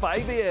morning at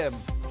 5 a.m.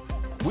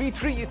 We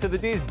treat you to the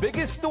day's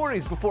biggest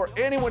stories before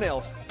anyone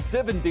else,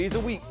 7 days a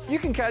week. You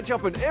can catch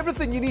up on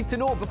everything you need to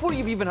know before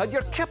you've even had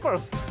your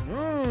kippers.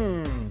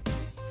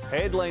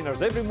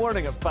 Headliners every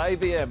morning at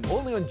 5 a.m.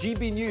 only on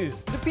GB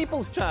News, the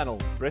People's Channel,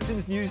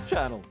 Britain's news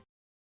channel.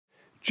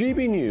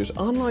 GB News,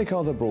 unlike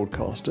other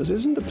broadcasters,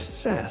 isn't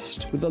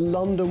obsessed with the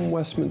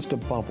London-Westminster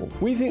bubble.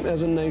 We think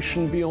there's a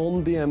nation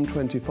beyond the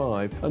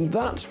M25, and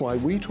that's why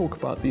we talk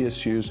about the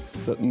issues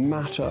that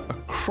matter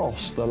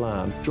across the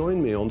land.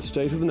 Join me on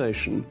State of the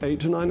Nation,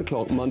 8 to 9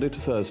 o'clock, Monday to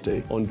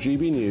Thursday, on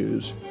GB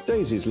News.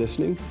 Daisy's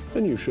listening,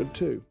 and you should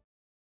too.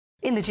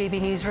 In the GB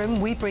Newsroom,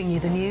 we bring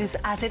you the news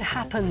as it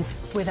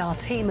happens. With our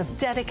team of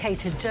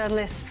dedicated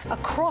journalists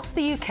across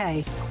the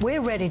UK,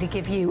 we're ready to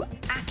give you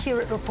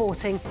accurate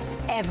reporting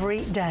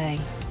every day.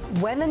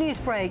 When the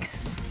news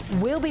breaks,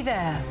 we'll be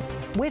there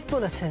with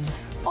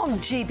bulletins on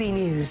GB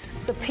News,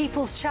 the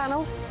People's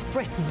Channel,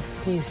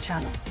 Britain's news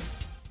channel.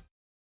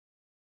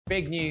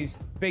 Big news,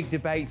 big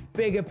debates,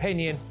 big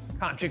opinion.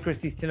 Patrick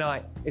Christie's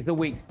Tonight is the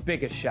week's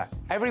biggest show.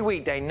 Every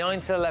weekday,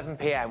 9 to 11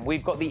 p.m,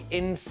 we've got the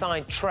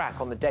inside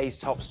track on the day's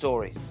top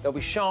stories. There'll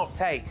be sharp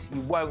takes you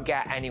won't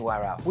get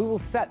anywhere else. We will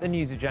set the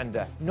news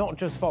agenda, not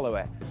just follow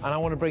it, and I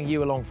want to bring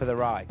you along for the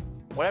ride.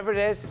 Whatever it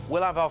is,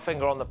 we'll have our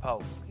finger on the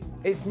pulse.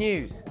 It's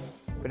news,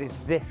 but it's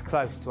this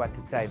close to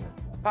entertainment.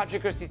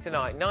 Patrick Christie's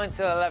Tonight, 9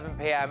 to 11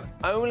 p.m,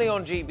 only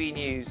on GB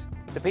News,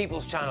 the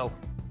People's Channel,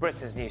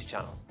 Britain's news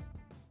channel.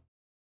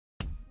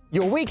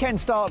 Your weekend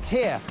starts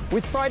here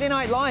with Friday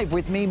Night Live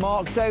with me,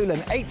 Mark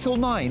Dolan, 8 till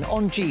 9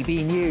 on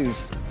GB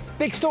News.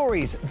 Big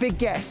stories, big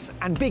guests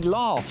and big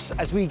laughs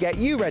as we get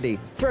you ready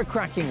for a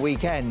cracking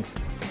weekend.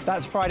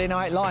 That's Friday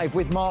Night Live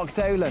with Mark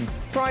Dolan.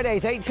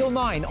 Fridays 8 till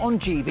 9 on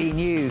GB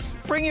News.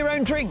 Bring your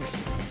own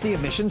drinks. The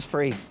admission's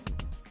free.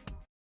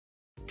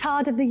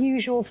 Tired of the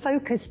usual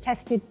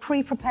focus-tested,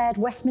 pre-prepared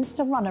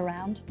Westminster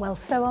runaround? Well,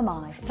 so am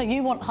I. So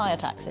you want higher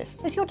taxes?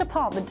 Is your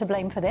department to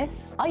blame for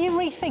this? Are you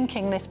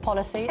rethinking this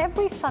policy?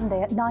 Every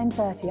Sunday at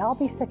 9:30, I'll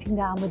be sitting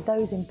down with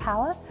those in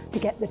power to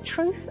get the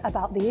truth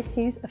about the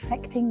issues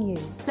affecting you.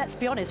 Let's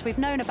be honest, we've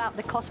known about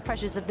the cost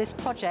pressures of this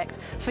project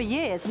for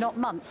years, not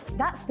months.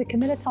 That's the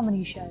Camilla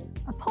Tominey Show,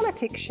 a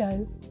politics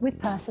show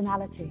with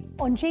personality.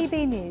 On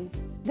GB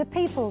News, the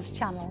People's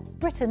Channel,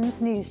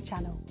 Britain's news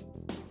channel.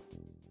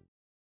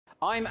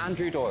 I'm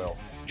Andrew Doyle.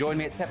 Join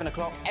me at 7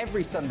 o'clock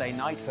every Sunday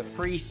night for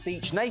Free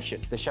Speech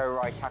Nation, the show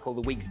where I tackle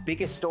the week's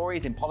biggest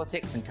stories in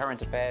politics and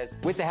current affairs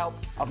with the help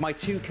of my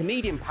 2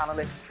 comedian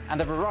panellists and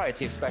a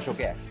variety of special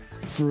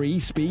guests. Free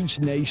Speech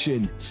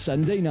Nation,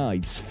 Sunday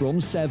nights from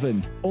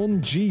 7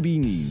 on GB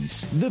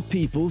News, the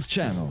People's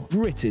Channel,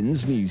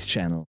 Britain's news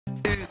channel.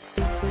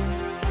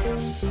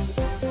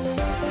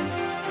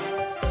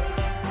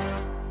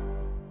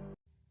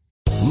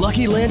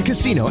 Lucky Land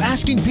Casino,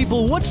 asking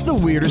people, what's the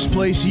weirdest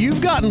place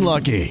you've gotten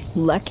lucky?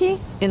 Lucky?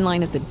 In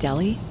line at the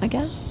deli, I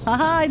guess?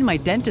 Aha, in my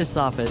dentist's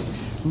office.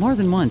 More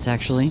than once,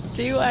 actually.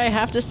 Do I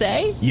have to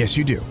say? Yes,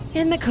 you do.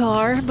 In the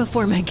car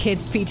before my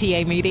kids'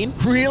 PTA meeting.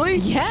 Really?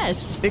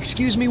 Yes.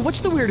 Excuse me,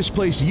 what's the weirdest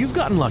place you've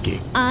gotten lucky?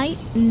 I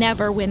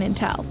never win and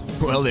tell.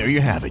 Well, there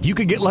you have it. You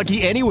can get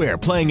lucky anywhere,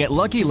 playing at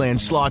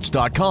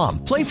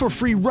LuckyLandSlots.com. Play for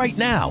free right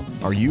now.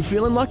 Are you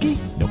feeling lucky?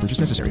 No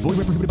purchase necessary. Void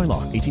where prohibited by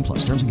law.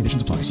 18+. Terms and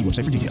conditions apply. See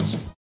website for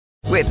details.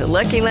 With the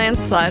Lucky Land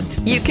Slots,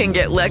 you can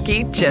get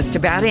lucky just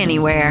about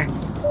anywhere.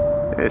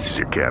 This is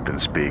your captain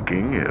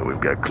speaking. We've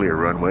got clear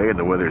runway and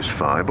the weather's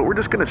fine, but we're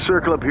just going to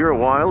circle up here a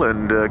while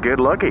and get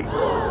lucky.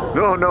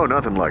 No,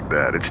 nothing like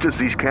that. It's just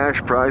these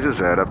cash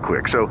prizes add up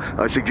quick. So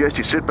I suggest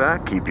you sit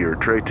back, keep your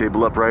tray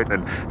table upright,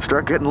 and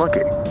start getting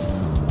lucky.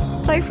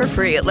 Play for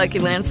free at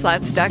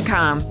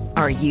LuckyLandSlots.com.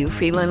 Are you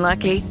feeling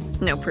lucky?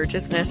 No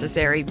purchase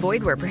necessary.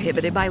 Void where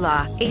prohibited by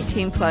law.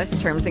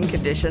 18+ terms and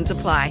conditions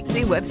apply.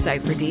 See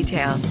website for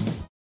details.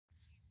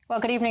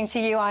 Well, good evening to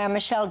you. I am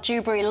Michelle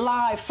Dewbs,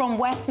 live from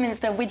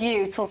Westminster with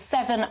you till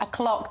 7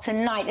 o'clock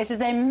tonight. This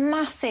is a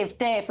massive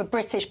day for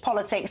British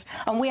politics,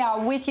 and we are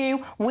with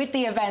you with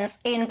the events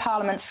in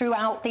Parliament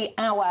throughout the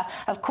hour.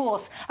 Of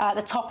course,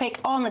 the topic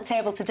on the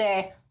table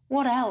today.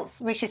 What else?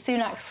 Rishi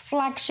Sunak's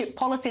flagship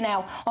policy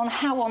now on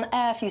how on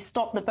earth you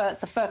stop the birds.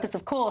 The focus,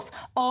 of course,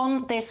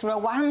 on this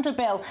Rwanda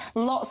bill.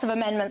 Lots of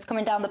amendments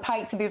coming down the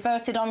pike to be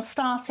voted on,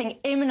 starting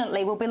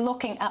imminently. We'll be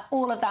looking at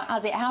all of that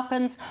as it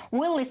happens.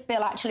 Will this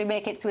bill actually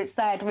make it to its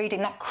third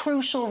reading? That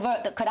crucial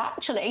vote that could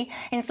actually,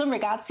 in some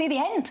regards, see the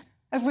end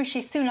of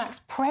Rishi Sunak's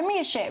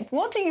premiership.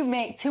 What do you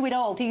make to it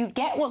all? Do you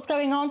get what's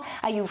going on?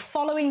 Are you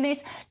following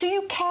this? Do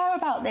you care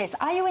about this?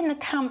 Are you in the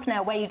camp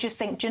now where you just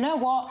think, do you know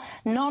what?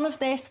 None of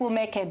this will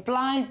make a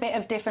blind bit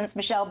of difference,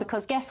 Michelle,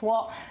 because guess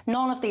what?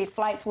 None of these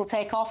flights will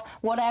take off,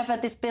 whatever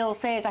this bill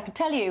says. I can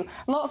tell you,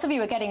 lots of you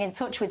are getting in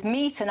touch with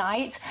me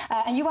tonight,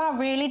 and you are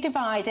really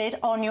divided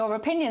on your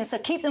opinions. So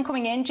keep them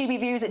coming in,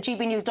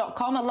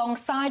 gbviews@gbnews.com,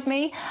 alongside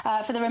me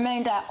for the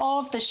remainder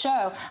of the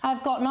show.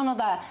 I've got none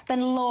other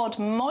than Lord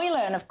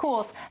Moylan, of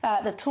course,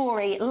 the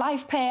Tory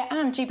life peer,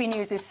 and GB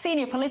News'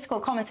 senior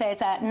political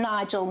commentator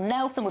Nigel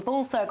Nelson. We've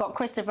also got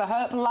Christopher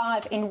Hope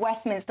live in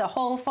Westminster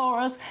Hall for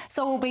us,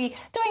 so we'll be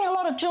doing a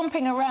lot of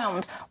jumping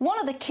around. One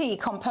of the key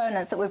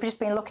components that we've just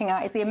been looking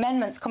at is the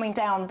amendments coming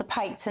down the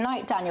pike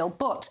tonight, Daniel.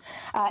 But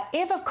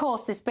if, of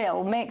course, this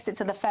bill makes it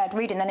to the third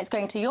reading, then it's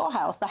going to your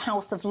house, the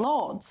House of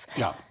Lords.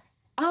 Yeah.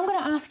 I'm going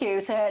to ask you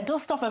to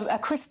dust off a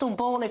crystal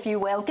ball, if you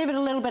will, give it a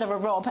little bit of a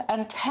rub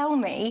and tell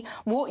me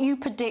what you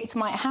predict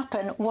might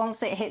happen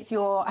once it hits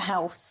your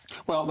house.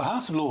 Well, the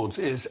House of Lords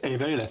is a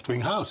very left-wing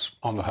house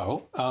on the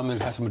whole.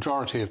 It has a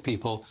majority of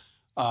people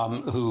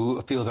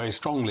who feel very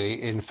strongly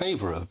in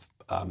favour of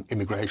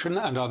immigration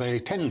and are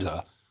very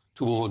tender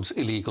towards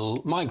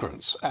illegal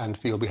migrants and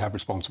feel we have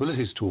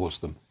responsibilities towards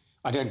them.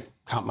 I don't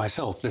count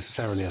myself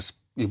necessarily, as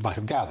you might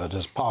have gathered,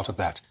 as part of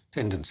that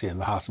tendency in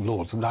the House of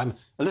Lords, and I'm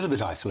a little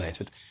bit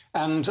isolated.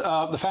 And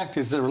the fact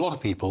is there are a lot of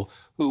people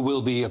who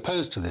will be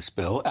opposed to this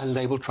bill, and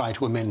they will try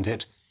to amend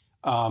it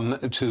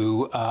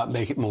to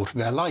make it more to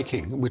their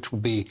liking, which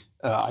would be,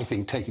 I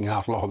think, taking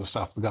out a lot of the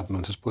stuff the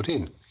government has put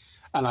in.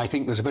 And I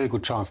think there's a very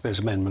good chance those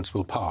amendments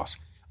will pass.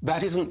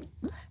 That isn't...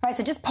 Right,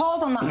 so just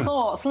pause on that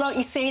thought. So, look,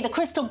 you see, the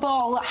crystal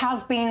ball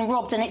has been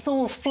rubbed and it's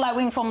all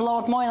flowing from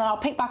Lord Moylan. I'll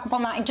pick back up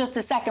on that in just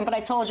a second, but I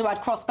told you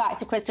I'd cross back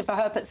to Christopher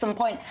Hope at some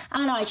point,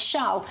 and I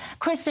shall.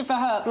 Christopher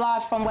Hope,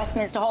 live from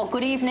Westminster Hall.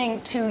 Good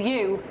evening to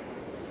you.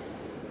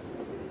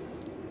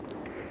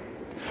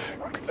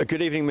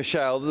 Good evening,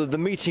 Michelle. The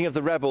meeting of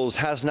the rebels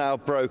has now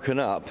broken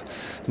up.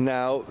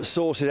 Now,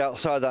 sorted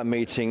outside that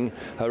meeting,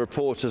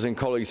 reporters and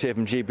colleagues here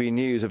from GB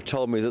News have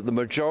told me that the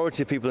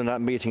majority of people in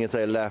that meeting as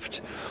they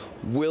left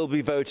will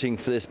be voting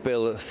for this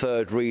bill at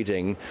third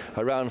reading.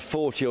 Around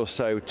 40 or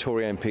so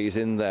Tory MPs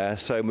in there,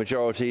 so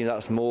majority,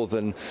 that's more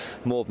than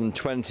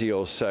 20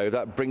 or so.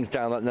 That brings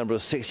down that number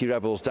of 60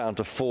 rebels down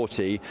to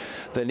 40.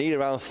 They need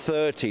around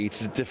 30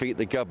 to defeat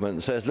the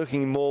government, so it's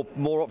looking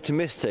more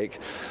optimistic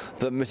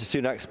that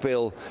Mr Sunak's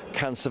bill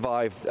can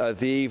survive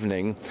the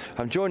evening.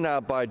 I'm joined now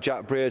by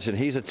Jack Brereton.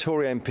 He's a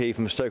Tory MP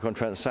from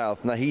Stoke-on-Trent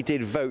South. Now, he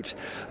did vote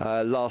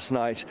last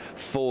night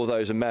for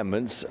those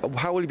amendments.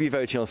 How will he be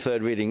voting on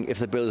third reading if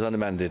the bill is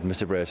unamended,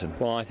 Mr Brereton?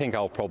 Well, I think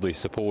I'll probably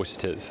support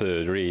it at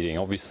third reading.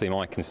 Obviously,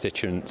 my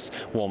constituents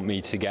want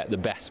me to get the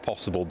best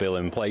possible bill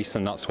in place,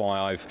 and that's why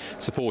I've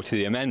supported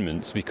the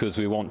amendments, because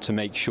we want to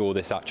make sure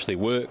this actually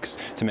works,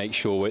 to make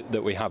sure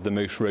that we have the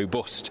most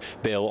robust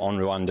bill on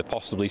Rwanda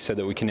possibly, so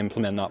that we can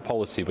implement that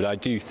policy. But I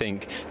do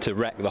think to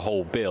wreck the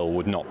whole bill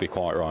would not be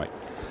quite right.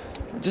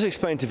 Just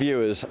explain to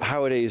viewers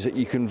how it is that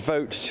you can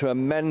vote to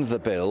amend the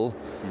bill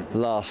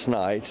last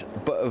night,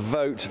 but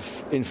vote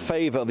in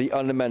favour of the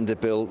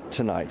unamended bill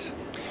tonight.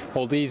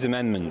 Well, these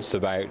amendments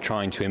about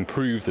trying to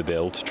improve the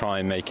bill to try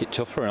and make it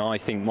tougher, and I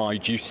think my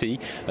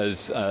duty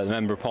as the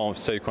Member of Parliament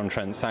for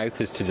Stoke-on-Trent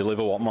South is to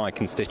deliver what my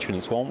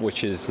constituents want,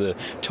 which is the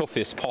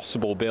toughest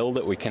possible bill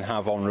that we can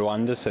have on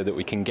Rwanda, so that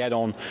we can get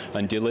on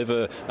and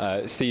deliver,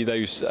 see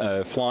those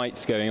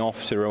flights going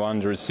off to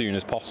Rwanda as soon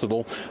as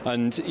possible.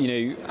 And, you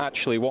know,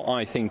 actually what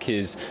I think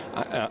is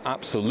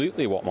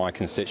absolutely what my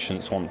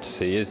constituents want to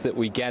see is that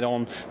we get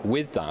on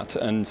with that.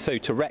 And so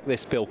to wreck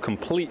this bill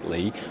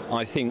completely,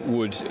 I think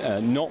would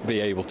not be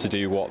able to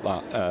do what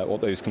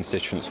those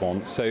constituents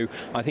want. So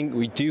I think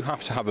we do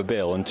have to have a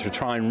bill, and to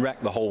try and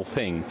wreck the whole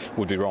thing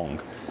would be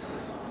wrong.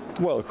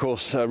 Well, of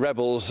course,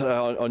 rebels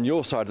on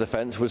your side of the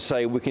fence would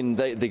say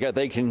the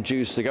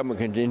government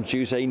can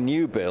introduce a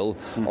new bill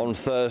on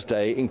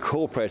Thursday,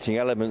 incorporating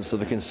elements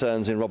of the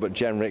concerns in Robert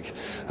Jenrick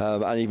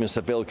and even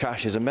Sir Bill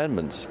Cash's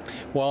amendments.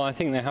 Well, I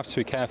think they have to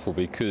be careful,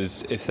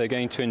 because if they're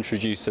going to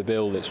introduce a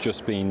bill that's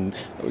just been,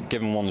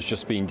 given one's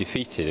just been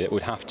defeated, it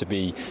would have to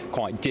be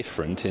quite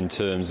different in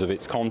terms of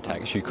its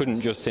context. You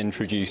couldn't just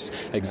introduce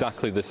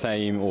exactly the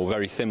same or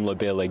very similar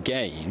bill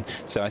again.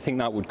 So I think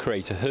that would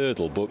create a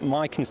hurdle. But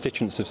my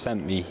constituents have sent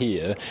me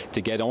here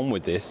to get on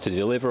with this, to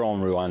deliver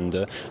on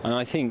Rwanda, and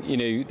I think, you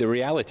know, the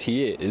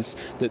reality is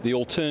that the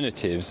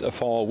alternatives are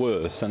far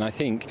worse. And I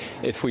think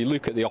if we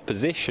look at the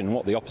opposition,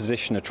 what the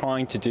opposition are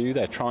trying to do,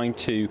 they're trying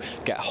to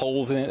get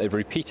holes in it. They've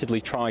repeatedly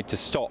tried to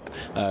stop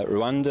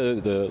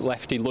Rwanda. The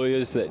lefty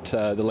lawyers that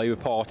the Labour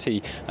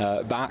Party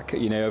back,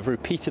 you know, have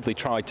repeatedly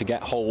tried to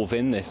get holes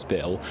in this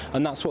bill,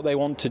 and that's what they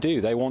want to do.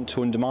 They want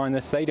to undermine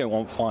this. They don't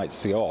want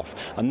flights to go off,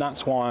 and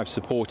that's why I've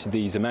supported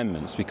these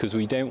amendments, because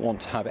we don't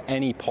want to have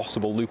any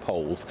possible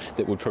loopholes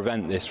that would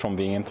prevent this from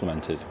being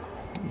implemented.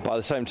 By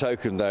the same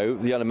token, though,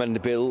 the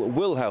unamended bill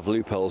will have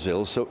loopholes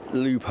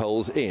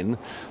in.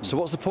 So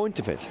what's the point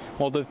of it?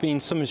 Well, there have been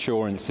some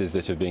assurances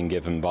that have been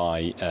given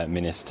by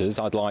ministers.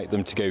 I'd like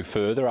them to go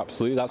further,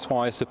 absolutely. That's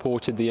why I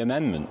supported the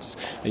amendments.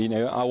 You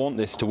know, I want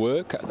this to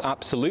work.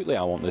 Absolutely,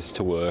 I want this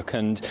to work.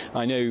 And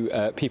I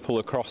know people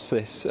across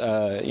this,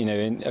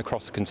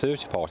 across the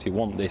Conservative Party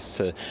want this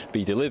to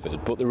be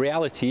delivered. But the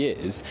reality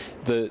is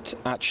that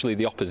actually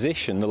the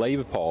opposition, the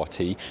Labour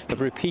Party, have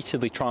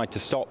repeatedly tried to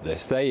stop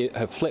this. They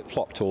have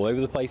flip-flopped all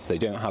over the place. They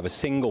don't have a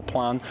single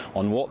plan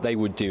on what they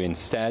would do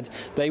instead.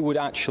 They would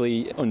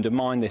actually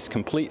undermine this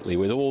completely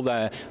with all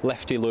their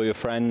lefty lawyer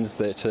friends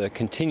that are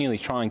continually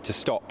trying to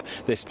stop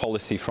this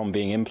policy from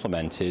being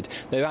implemented.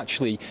 They've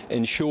actually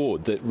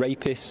ensured that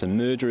rapists and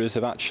murderers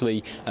have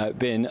actually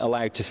been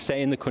allowed to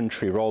stay in the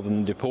country rather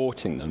than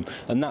deporting them.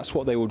 And that's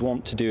what they would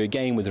want to do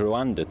again with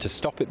Rwanda, to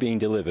stop it being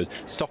delivered,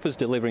 stop us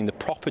delivering the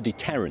proper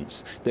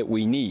deterrence that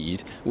we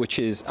need, which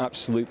is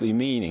absolutely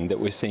meaning that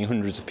we're seeing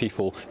hundreds of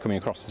people coming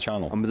across the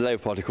channel. And the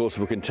Labour Party, of course,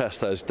 will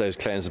contest those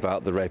claims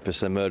about the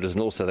rapists and murders,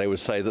 and also they would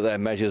say that their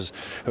measures,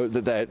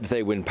 that if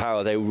they win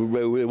power, they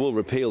will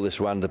repeal this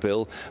Rwanda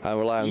bill and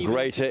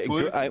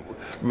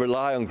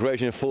rely on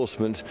greater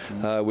enforcement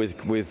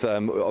with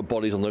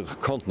bodies on the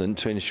continent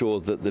to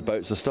ensure that the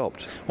boats are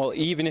stopped. Well,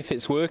 even if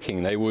it's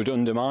working, they would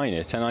undermine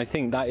it, and I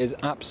think that is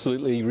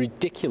absolutely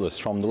ridiculous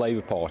from the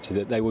Labour Party,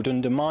 that they would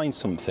undermine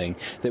something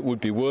that would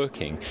be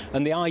working.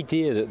 And the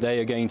idea that they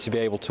are going to be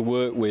able to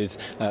work with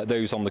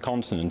those on the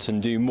continent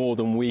and do more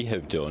than we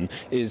have done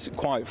is,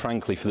 quite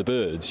frankly, for the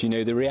birds. You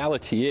know, the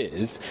reality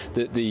is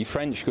that the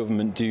French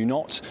government do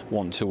not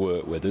want to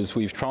work with us.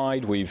 We've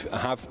tried,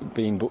 have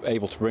been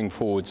able to bring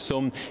forward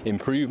some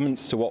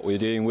improvements to what we're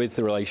doing with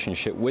the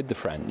relationship with the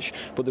French,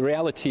 but the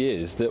reality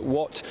is that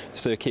what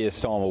Sir Keir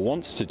Starmer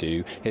wants to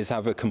do is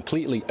have a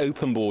completely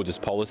open borders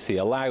policy,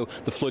 allow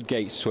the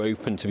floodgates to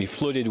open, to be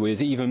flooded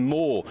with even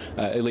more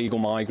illegal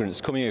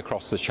migrants coming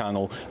across the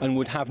channel, and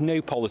would have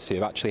no policy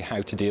of actually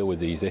how to deal with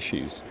these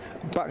issues.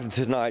 Back to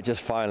tonight,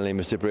 just finally,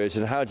 Mr.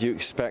 Brereton, how do you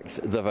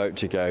expect the vote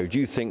to go? Do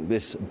you think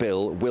this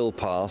bill will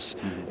pass?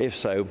 If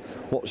so,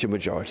 what's your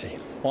majority?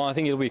 Well, I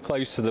think it'll be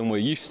closer than we're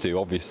used to,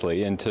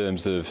 obviously, in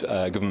terms of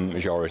government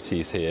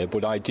majorities here,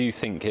 but I do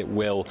think it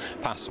will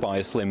pass by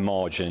a slim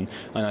margin,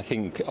 and I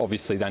think,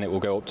 obviously, then it will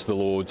go up to the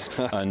Lords,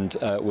 and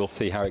we'll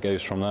see how it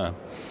goes from there.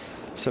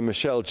 So,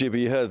 Michelle Dewbs,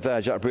 you heard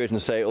there Jack Brereton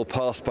say it will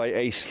pass by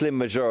a slim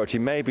majority,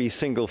 maybe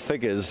single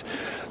figures.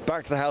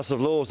 Back to the House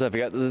of Lords, don't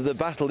forget, the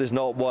battle is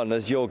not won.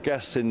 As your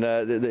guests in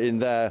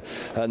there,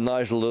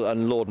 Nigel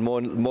and Lord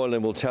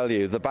Moylan will tell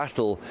you, the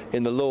battle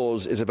in the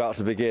Lords is about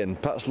to begin.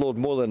 Perhaps Lord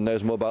Moylan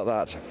knows more about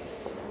that.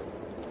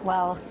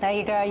 Well, there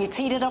you go. You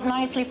teed it up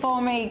nicely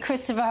for me,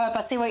 Christopher Hope.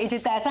 I see what you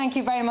did there. Thank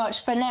you very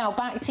much. For now,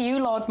 back to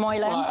you, Lord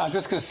Moylan. Well, I'm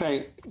just going to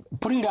say,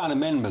 putting down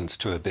amendments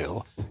to a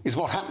bill is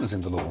what happens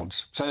in the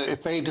Lords. So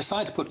if they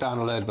decide to put down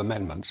a load of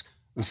amendments,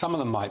 and some of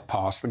them might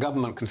pass, the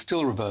government can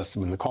still reverse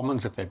them in the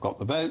Commons if they've got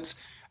the votes,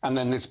 and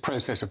then this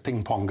process of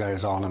ping-pong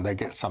goes on and they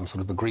get some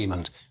sort of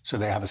agreement, so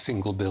they have a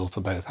single bill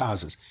for both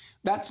houses.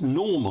 That's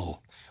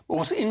normal. But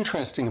what's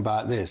interesting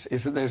about this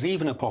is that there's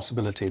even a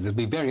possibility that it'll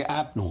be very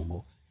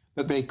abnormal,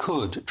 that they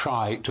could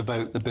try to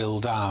vote the bill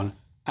down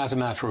as a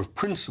matter of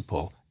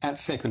principle at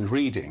second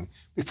reading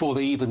before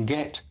they even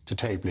get to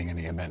tabling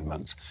any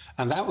amendments.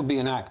 And that would be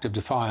an act of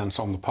defiance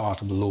on the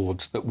part of the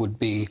Lords that would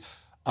be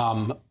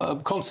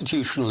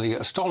constitutionally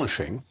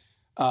astonishing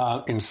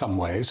in some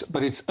ways,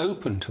 but it's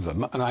open to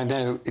them, and I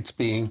know it's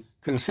being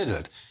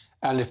considered.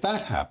 And if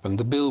that happened,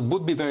 the bill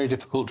would be very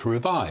difficult to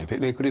revive.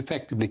 They could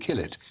effectively kill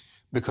it,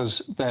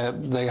 because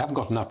they haven't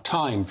got enough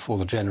time before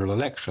the general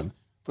election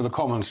for the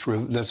Commons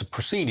to... There's a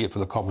procedure for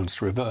the Commons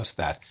to reverse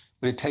that,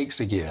 but it takes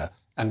a year,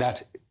 and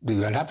that you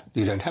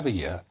don't have a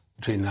year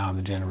between now and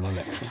the general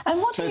election.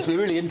 So it's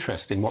really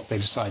interesting what they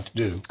decide to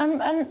do.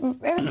 And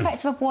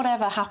irrespective of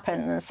whatever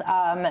happens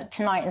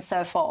tonight and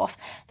so forth,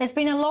 there's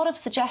been a lot of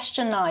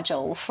suggestion,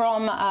 Nigel,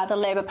 from the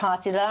Labour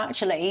Party that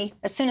actually,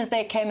 as soon as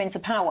they came into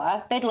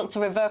power, they'd look to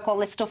revoke all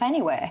this stuff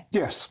anyway.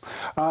 Yes,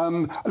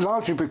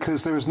 largely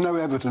because there is no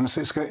evidence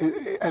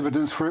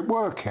evidence for it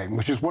working,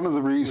 which is one of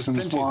the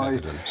reasons why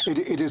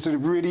it is a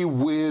really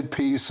weird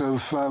piece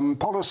of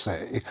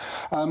policy.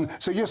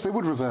 So yes, they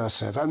would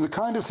reverse it. And the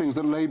kind of things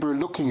that Labour are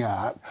looking at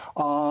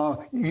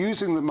are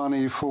using the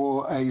money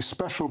for a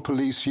special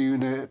police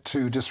unit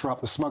to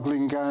disrupt the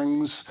smuggling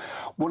gangs.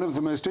 One of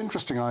the most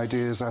interesting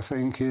ideas, I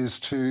think,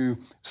 is to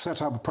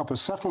set up a proper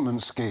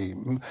settlement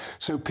scheme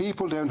so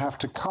people don't have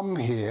to come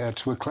here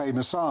to claim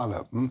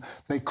asylum.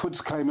 They could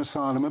claim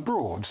asylum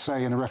abroad,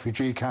 say in a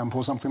refugee camp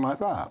or something like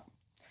that.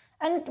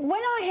 And when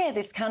I hear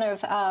this kind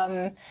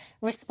of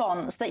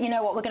response that, you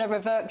know what, we're going to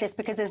revoke this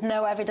because there's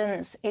no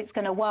evidence it's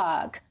going to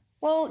work,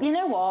 well, you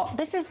know what?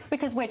 This is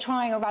because we're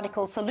trying a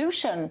radical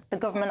solution. The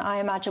government, I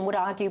imagine, would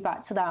argue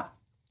back to that.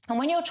 And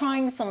when you're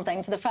trying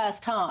something for the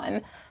first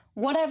time,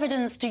 what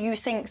evidence do you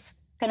think's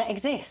going to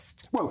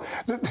exist? Well,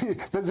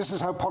 this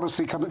is how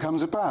policy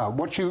comes about.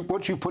 What you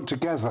put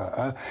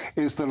together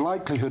is the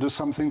likelihood of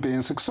something being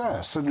a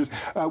success. And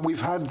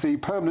we've had the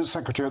permanent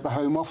secretary at the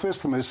Home Office,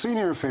 the most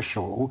senior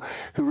official,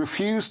 who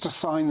refused to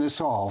sign this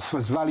off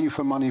as value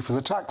for money for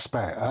the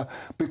taxpayer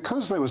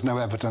because there was no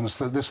evidence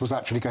that this was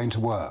actually going to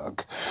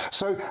work.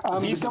 So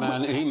he's the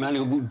man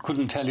who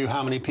couldn't tell you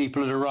how many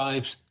people had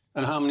arrived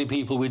and how many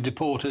people we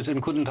deported,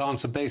 and couldn't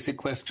answer basic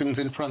questions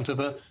in front of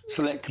a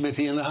select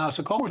committee in the House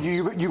of Commons.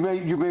 Well,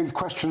 you may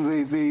question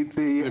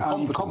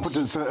the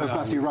competence of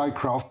Matthew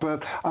Rycroft,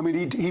 but I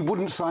mean he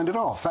wouldn't sign it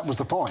off. That was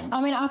the point.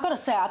 I mean, I've got to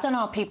say, I don't know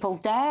how people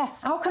dare.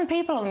 How can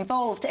people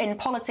involved in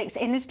politics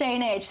in this day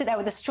and age sit there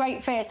with a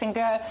straight face and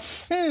go,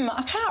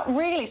 I can't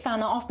really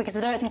sign that off because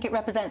I don't think it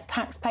represents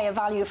taxpayer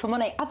value for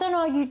money. I don't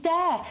know how you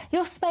dare.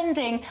 You're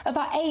spending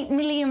about £8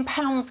 million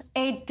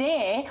a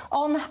day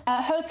on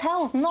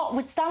hotels,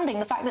 notwithstanding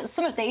the fact that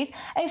some of these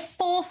are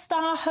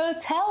 4-star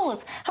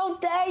hotels. How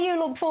dare you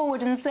look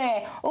forward and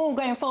say, oh,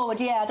 going forward,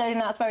 yeah, I don't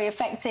think that's very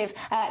effective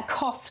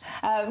cost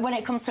when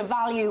it comes to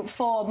value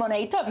for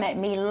money. Don't make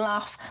me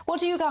laugh. What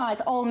do you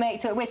guys all make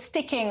to it? We're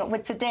sticking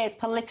with today's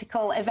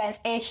political events.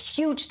 A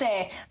huge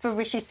day for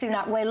Rishi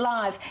Sunak. We're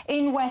live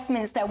in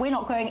Westminster. We're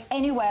not going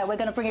anywhere. We're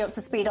going to bring you up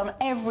to speed on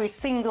every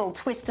single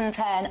twist and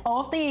turn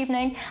of the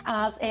evening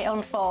as it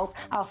unfolds.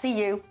 I'll see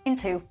you in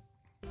 2.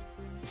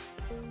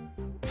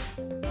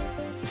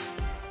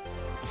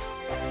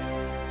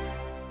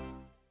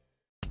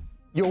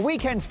 Your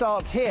weekend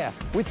starts here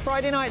with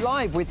Friday Night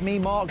Live with me,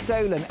 Mark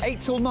Dolan, 8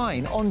 till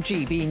 9 on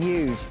GB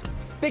News.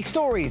 Big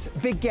stories,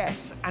 big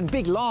guests and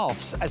big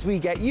laughs as we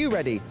get you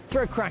ready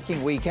for a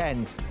cracking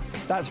weekend.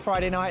 That's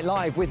Friday Night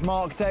Live with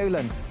Mark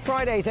Dolan.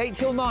 Fridays 8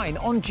 till 9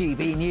 on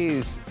GB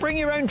News. Bring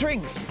your own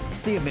drinks.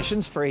 The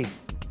admission's free.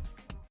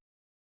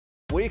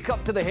 Wake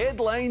up to the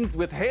headlines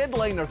with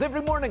headliners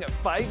every morning at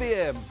 5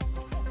 a.m.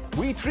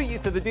 We treat you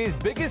to the day's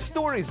biggest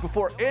stories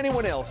before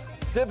anyone else,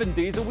 7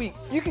 days a week.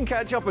 You can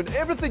catch up on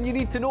everything you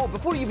need to know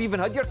before you've even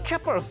had your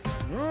kippers.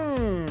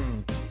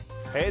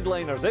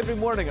 Headliners every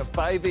morning at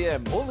 5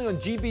 a.m, only on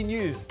GB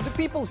News, the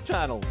People's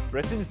Channel,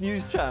 Britain's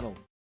news channel.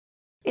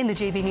 In the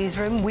GB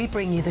Newsroom, we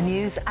bring you the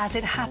news as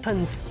it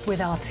happens. With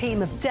our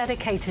team of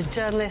dedicated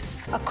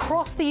journalists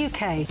across the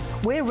UK,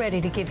 we're ready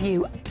to give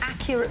you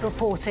accurate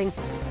reporting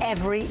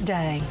every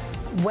day.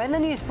 When the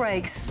news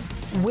breaks,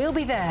 we'll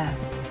be there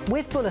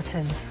with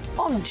bulletins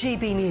on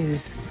GB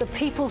News, the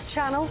People's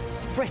Channel,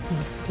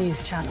 Britain's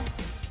news channel.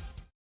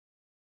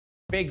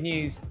 Big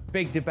news,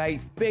 big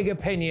debates, big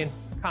opinion.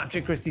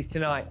 Patrick Christie's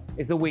Tonight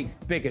is the week's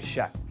biggest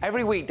show.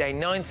 Every weekday,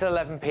 9 to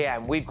 11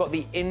 p.m, we've got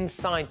the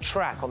inside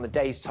track on the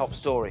day's top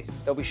stories.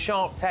 There'll be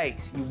sharp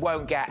takes you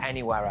won't get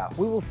anywhere else.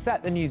 We will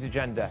set the news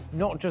agenda,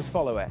 not just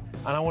follow it,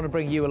 and I want to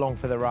bring you along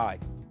for the ride.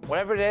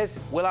 Whatever it is,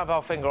 we'll have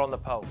our finger on the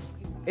pulse.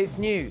 It's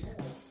news,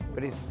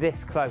 but it's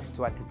this close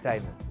to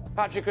entertainment.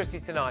 Patrick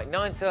Christie's Tonight,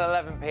 9 to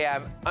 11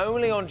 p.m,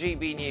 only on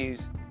GB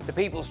News, the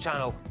People's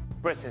Channel,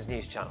 Britain's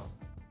news channel.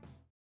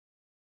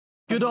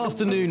 Good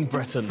afternoon,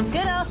 Britain. Good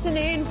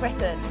afternoon,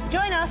 Britain.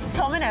 Join us,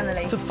 Tom and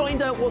Emily, To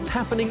find out what's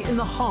happening in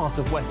the heart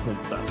of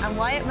Westminster. and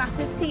why it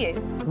matters to you.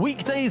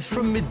 Weekdays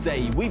from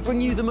midday, we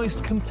bring you the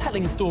most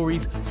compelling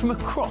stories from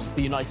across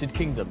the United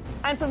Kingdom.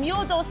 And from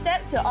your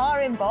doorstep to our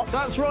inbox,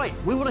 That's right,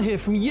 we want to hear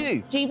from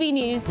you. GB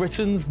News.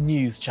 Britain's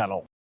news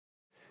channel.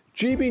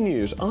 GB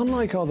News,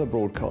 unlike other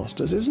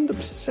broadcasters, isn't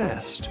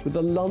obsessed with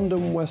the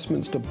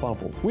London-Westminster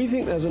bubble. We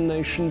think there's a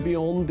nation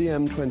beyond the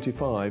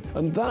M25,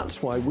 and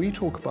that's why we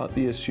talk about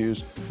the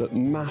issues that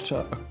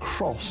matter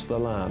across the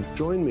land.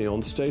 Join me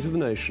on State of the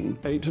Nation,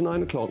 8 to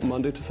 9 o'clock,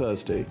 Monday to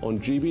Thursday, on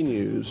GB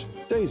News.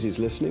 Daisy's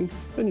listening,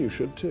 and you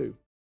should too.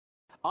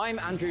 I'm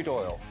Andrew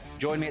Doyle.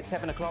 Join me at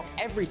 7 o'clock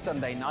every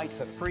Sunday night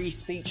for Free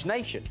Speech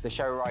Nation, the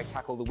show where I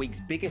tackle the week's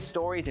biggest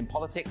stories in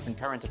politics and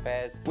current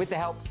affairs with the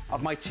help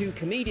of my 2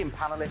 comedian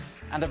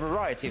panellists and a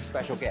variety of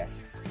special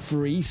guests.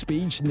 Free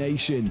Speech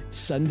Nation,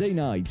 Sunday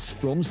nights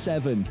from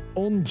 7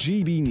 on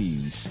GB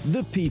News,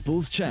 the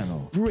People's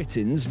Channel,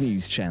 Britain's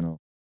news channel.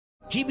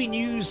 GB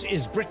News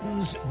is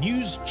Britain's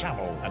news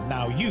channel, and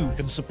now you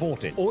can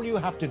support it. All you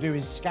have to do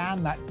is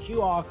scan that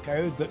QR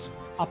code that's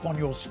up on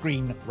your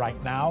screen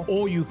right now,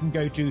 or you can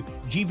go to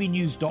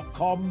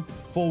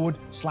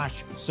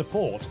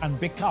gbnews.com/support and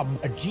become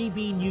a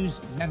GB News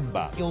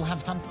member. You'll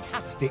have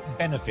fantastic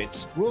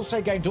benefits. We're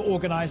also going to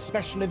organise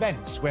special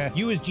events where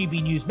you as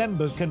GB News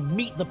members can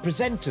meet the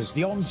presenters,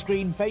 the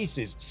on-screen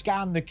faces.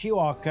 Scan the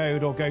QR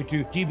code or go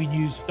to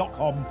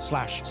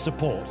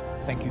gbnews.com/support.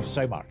 Thank you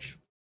so much.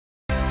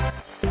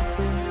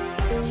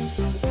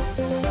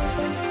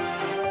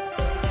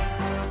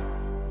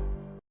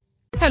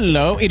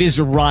 Hello, it is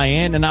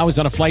Ryan, and I was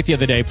on a flight the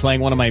other day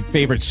playing one of my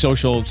favorite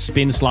social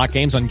spin slot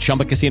games on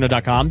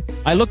ChumbaCasino.com.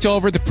 I looked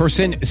over at the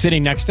person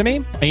sitting next to me,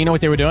 and you know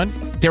what they were doing?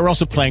 They were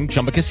also playing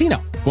Chumba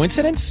Casino.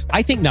 Coincidence?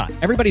 I think not.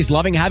 Everybody's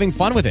loving having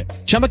fun with it.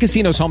 Chumba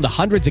Casino is home to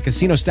hundreds of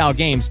casino-style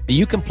games that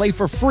you can play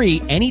for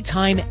free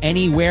anytime,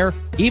 anywhere,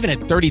 even at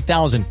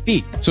 30,000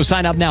 feet. So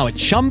sign up now at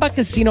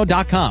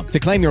ChumbaCasino.com to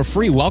claim your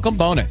free welcome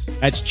bonus.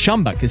 That's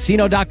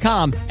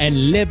ChumbaCasino.com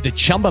and live the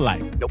Chumba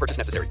life. No purchase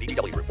necessary.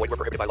 VGW. Void where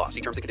prohibited by law.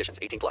 See terms and conditions.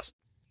 18+.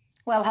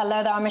 Well,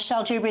 hello there. I'm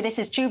Michelle Dewbs. This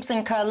is Dewbs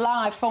 & Co.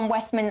 live from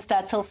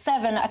Westminster till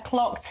 7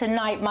 o'clock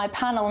tonight. My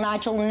panel,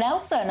 Nigel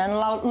Nelson and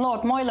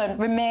Lord Moylan,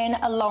 remain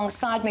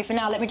alongside me for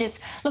now. Let me just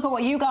look at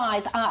what you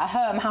guys at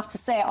home have to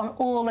say on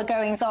all the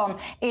goings-on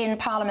in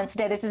Parliament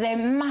today. This is a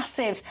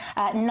massive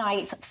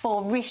night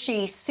for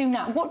Rishi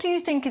Sunak. What do you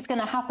think is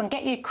going to happen?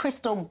 Get your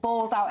crystal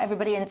balls out,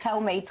 everybody, and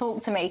tell me,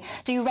 talk to me.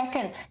 Do you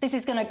reckon this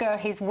is going to go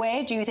his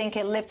way? Do you think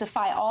he'll live to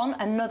fight on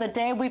another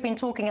day? We've been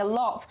talking a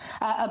lot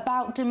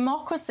about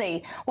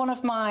democracy. One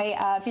of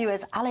my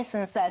viewers,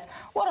 Alison, says,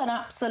 what an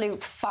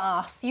absolute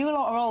farce. You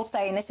lot are all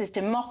saying this is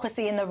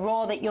democracy in the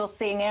raw that you're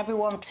seeing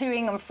everyone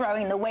toing and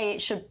froing the way it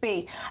should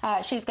be.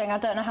 She's going, I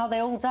don't know how they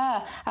all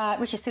dare.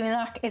 Rishi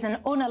Sunak is an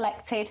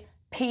unelected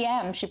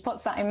PM. She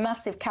puts that in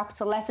massive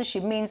capital letters. She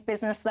means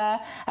business there.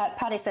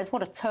 Paddy says,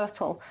 what a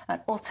turtle,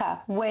 an utter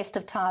waste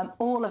of time.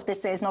 All of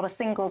this is not a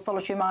single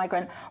solitary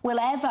migrant will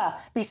ever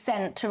be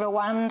sent to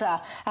Rwanda.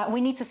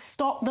 We need to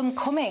stop them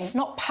coming,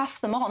 not pass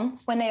them on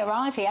when they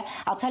arrive here.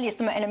 I'll tell you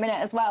something in a minute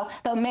as well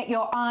that'll make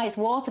your eyes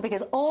water,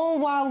 because all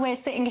while we're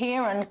sitting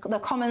here and the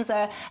Commons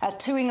are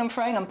toing and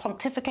froing and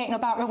pontificating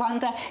about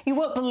Rwanda, you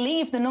won't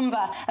believe the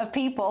number of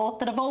people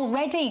that have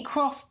already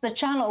crossed the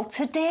channel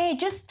today,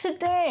 just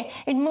today,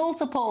 in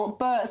multiple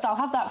births. I'll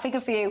have that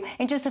figure for you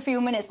in just a few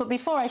minutes. But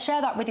before I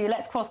share that with you,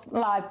 let's cross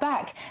live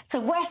back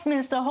to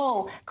Westminster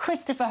Hall.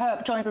 Christopher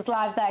Hope joins us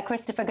live there.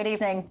 Christopher, good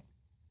evening.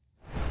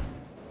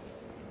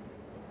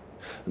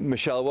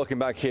 Michelle, welcome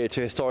back here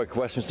to historic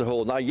Westminster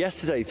Hall. Now,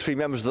 yesterday, 3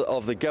 members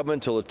of the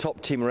government, or the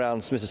top team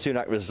around Mr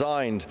Sunak,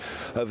 resigned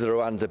over the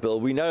Rwanda bill.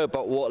 We know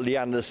about what Lee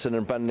Anderson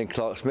and Brendan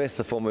Clark-Smith,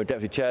 the former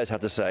deputy chairs, had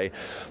to say,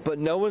 but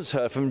no one's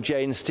heard from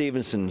Jane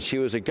Stevenson. She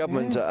was a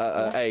government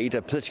aide,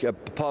 a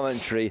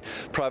parliamentary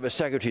private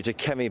secretary to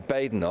Kemi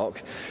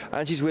Badenoch,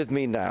 and she's with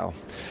me now.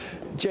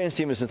 Jane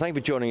Stevenson, thank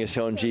you for joining us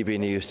here on GB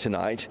News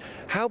tonight.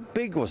 How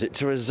big was it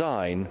to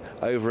resign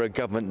over a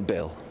government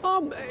bill?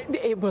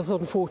 It was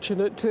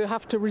unfortunate to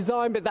have to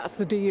resign, but that's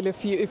the deal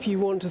if you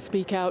want to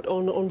speak out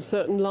on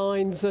certain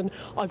lines. And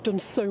I've done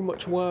so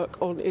much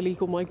work on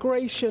illegal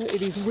migration.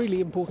 It is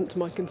really important to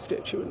my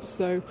constituents.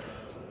 So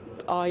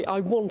I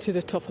wanted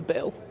a tougher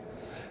bill.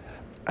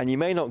 And you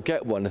may not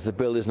get one if the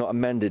bill is not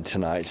amended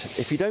tonight.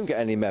 If you don't get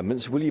any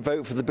amendments, will you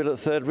vote for the bill at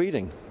third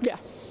reading? Yeah,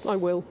 I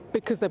will,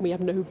 because then we have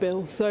no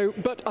bill.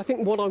 But I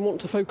think what I want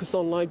to focus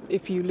on,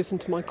 if you listen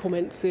to my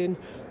comments in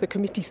the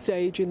committee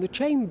stage in the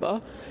chamber,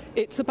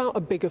 it's about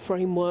a bigger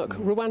framework.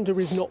 Rwanda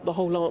is not the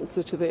whole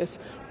answer to this.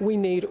 We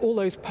need all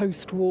those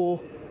post-war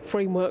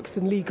frameworks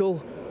and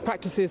legal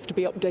practices to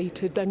be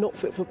updated. They're not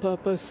fit for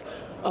purpose.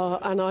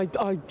 And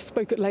I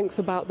spoke at length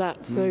about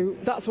that. So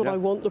that's what I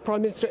want. The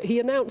Prime Minister, he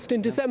announced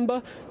in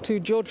December to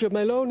Giorgia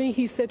Meloni,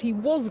 he said he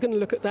was going to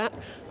look at that,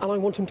 and I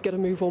want him to get a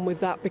move on with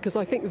that, because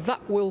I think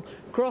that will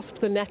grasp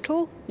the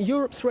nettle.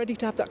 Europe's ready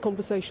to have that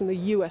conversation. The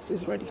US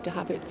is ready to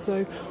have it.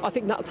 So I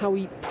think that's how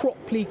we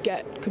properly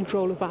get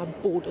control of our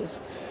borders.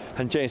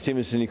 And Jane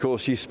Stevenson, of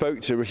course, you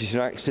spoke to Rishi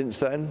Sunak since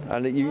then,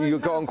 and you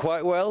got on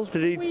quite well.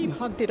 Did he? We've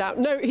hugged it out.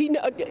 No,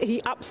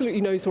 he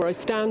absolutely knows where I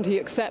stand. He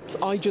accepts.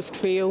 I just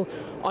feel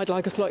I'd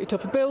like a slightly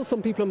tougher bill.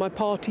 Some people in my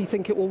party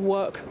think it will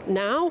work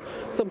now.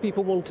 Some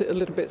people want it a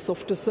little bit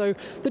softer. So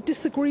the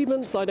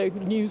disagreements, I know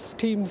the news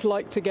teams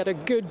like to get a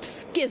good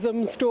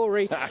schism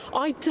story.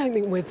 I don't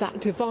think we're that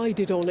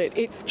divided on it.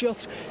 It's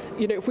just,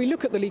 you know, if we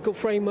look at the legal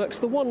frameworks,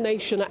 the One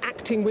Nation are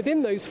acting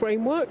within those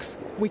frameworks,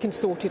 we can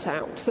sort it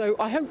out. So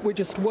I hope we're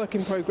just work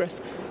in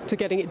progress to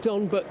getting it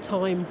done, but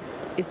time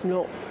is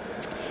not.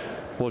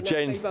 Well,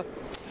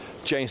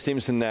 Jane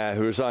Stevenson there,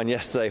 who resigned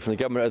yesterday from the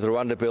government of the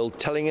Rwanda bill,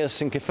 telling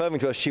us and confirming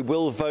to us she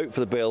will vote for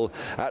the bill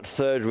at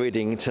third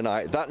reading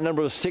tonight. That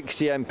number of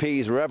 60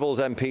 MPs, Rebels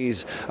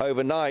MPs,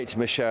 overnight,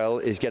 Michelle,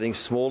 is getting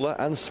smaller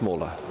and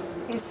smaller.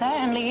 It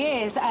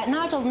certainly is.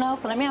 Nigel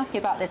Nelson, let me ask you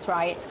about this,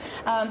 right?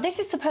 This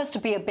is supposed to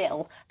be a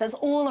bill that's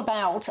all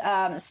about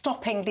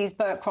stopping these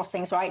boat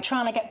crossings, right?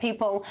 Trying to get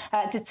people,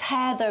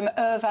 deter them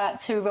over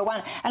to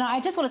Rwanda. And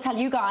I just want to tell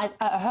you guys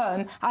at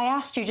home, I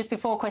asked you just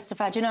before,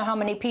 Christopher, do you know how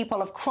many people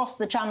have crossed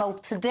the channel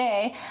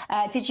today?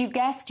 Did you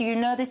guess? Do you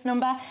know this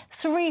number?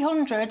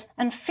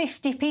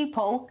 350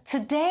 people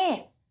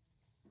today.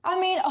 I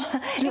mean,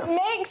 it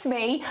makes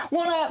me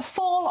want to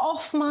fall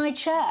off my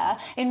chair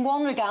in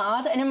one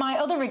regard, and in my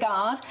other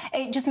regard,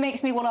 it just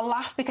makes me want to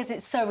laugh because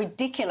it's so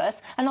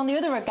ridiculous. And on the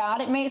other regard,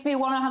 it makes me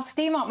want to have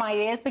steam up my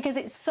ears because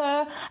it's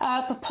so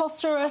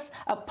preposterous,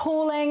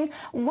 appalling.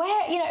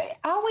 Where, you know,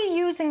 are we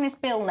using this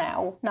bill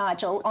now,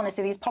 Nigel,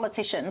 honestly, these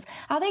politicians,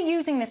 are they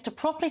using this to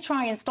properly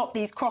try and stop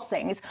these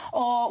crossings?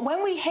 Or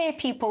when we hear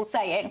people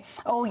saying,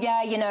 oh,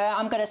 yeah, you know,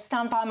 I'm going to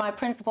stand by my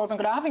principles, I'm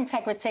going to have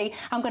integrity,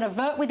 I'm going to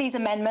vote with these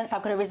amendments,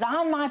 I'm going to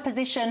resign my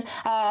position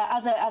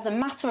as a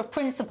matter of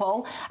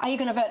principle. Are you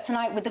going to vote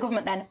tonight with the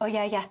government then? Oh,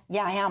 yeah,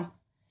 I am.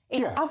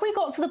 Have we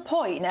got to the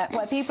point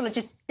where people are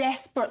just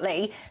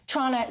desperately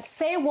trying to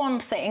say one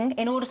thing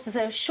in order to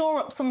sort of shore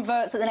up some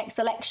votes at the next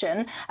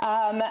election,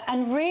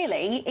 and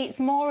really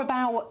it's more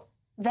about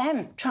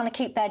them trying to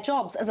keep their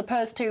jobs as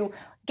opposed to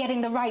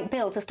getting the right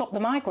bill to stop the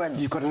migrants?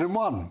 You've got it in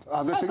one.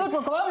 Good,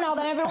 we'll go home now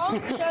then,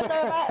 everyone. Show's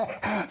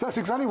over. That's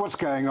exactly what's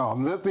going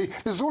on.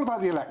 This is all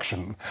about the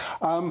election.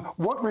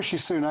 What Rishi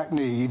Sunak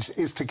needs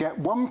is to get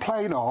one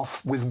plane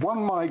off with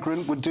one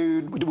migrant would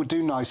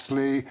do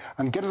nicely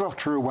and get it off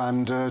to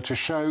Rwanda to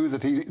show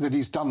that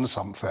he's done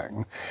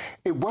something.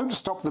 It won't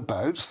stop the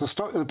boats.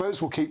 The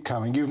boats will keep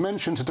coming. You've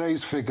mentioned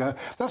today's figure.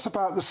 That's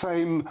about the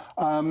same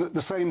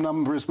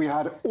number as we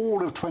had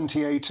all of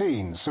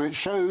 2018. So it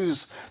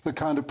shows the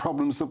kind of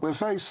problems that we're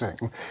facing.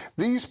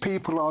 These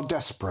people are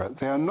desperate.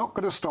 They are not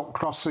going to stop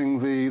crossing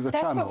the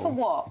channel. Desperate for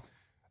what?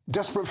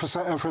 Desperate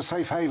for a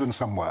safe haven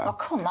somewhere. Oh,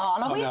 come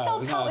on. Are we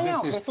still touting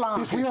out this line?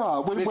 Yes, we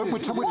are. We're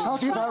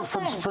touting it out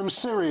from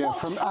Syria,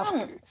 from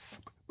Africa.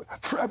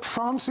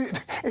 France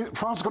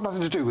has got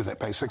nothing to do with it,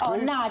 basically.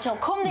 Oh, Nigel,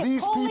 call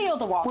the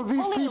other one. Well,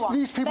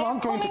 these people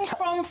aren't going to...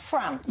 from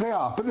France. They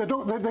are, but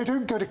they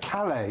don't go to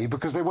Calais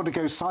because they want to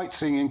go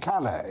sightseeing in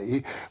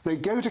Calais. They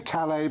go to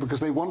Calais because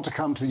they want to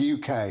come to the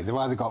UK. They've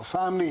either got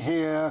family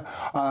here,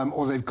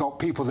 or they've got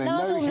people they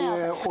know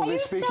here, or they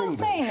speak English. Are you still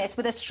saying this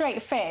with a straight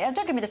face?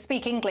 Don't give me the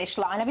speak English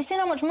line. Have you seen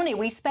how much money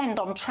we spend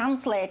on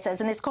translators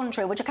in this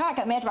country, which I can't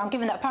get my head around,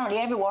 given that apparently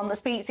everyone that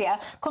speaks here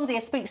comes here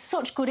speaks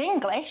such good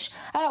English?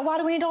 Why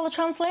do we need all the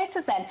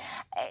translators then?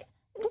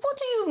 What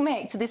do you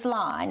make to this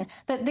line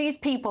that these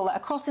people that are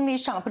crossing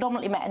these channels,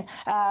 predominantly men,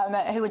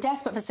 who are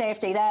desperate for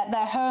safety,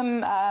 their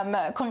home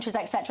countries,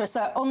 etc.,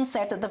 so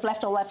unsafe that they've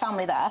left all their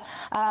family there,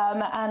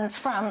 and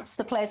France,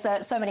 the place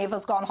that so many of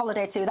us go on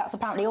holiday to, that's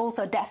apparently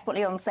also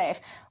desperately unsafe.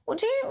 Well,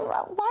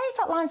 why is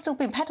that line still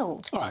being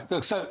peddled? All right,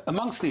 look, so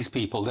amongst these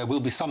people, there will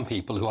be some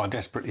people who are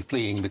desperately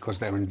fleeing because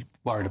they're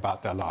worried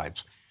about their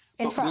lives.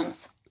 In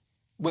France?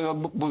 Well,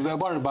 they're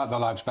worried about their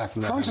lives back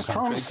in their home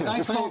country.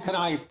 Can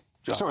I...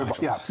 Sorry,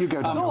 but yeah, you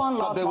go down. Go on,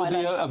 but there will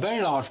be a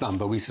very large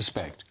number, we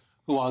suspect,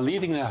 who are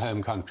leaving their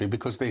home country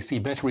because they see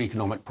better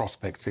economic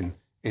prospects in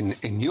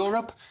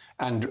Europe,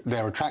 and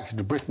they're attracted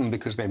to Britain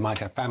because they might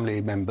have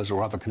family members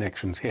or other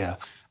connections here,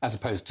 as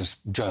opposed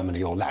to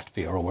Germany or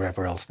Latvia or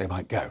wherever else they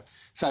might go.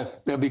 So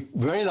there'll be a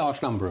very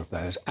large number of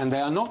those, and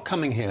they are not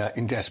coming here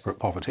in desperate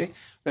poverty.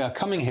 They are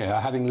coming here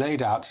having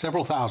laid out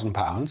several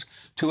 £1,000s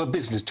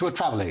to a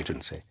travel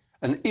agency.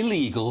 An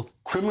illegal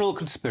criminal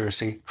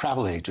conspiracy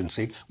travel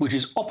agency which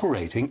is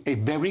operating a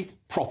very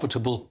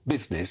profitable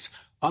business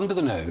under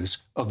the nose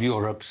of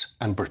Europe's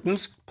and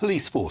Britain's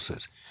police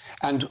forces.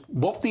 And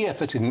what the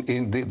effort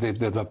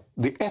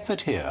the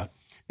effort here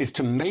is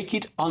to make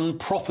it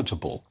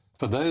unprofitable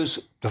for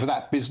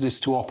that business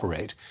to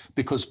operate,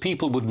 because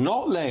people would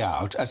not lay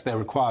out, as they're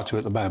required to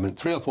at the moment,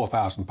 £3,000 or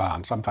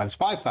 £4,000, sometimes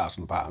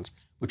 £5,000,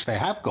 which they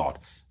have got,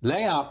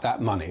 lay out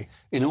that money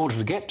in order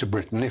to get to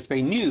Britain if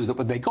they knew that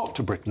when they got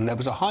to Britain there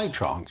was a high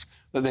chance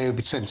that they would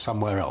be sent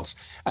somewhere else.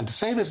 And to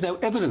say there's no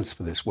evidence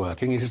for this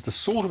working, it is the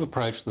sort of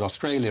approach that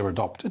Australia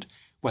adopted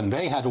when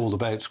they had all the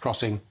boats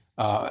crossing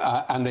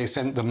and they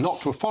sent them not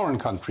to a foreign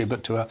country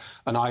but to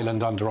an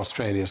island under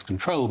Australia's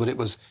control. But it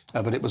was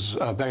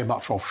very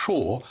much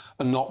offshore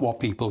and not what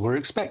people were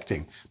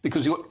expecting,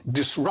 because you're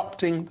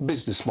disrupting the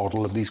business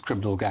model of these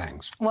criminal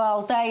gangs.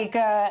 Well, there you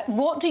go.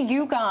 What do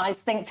you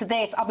guys think to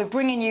this? I'll be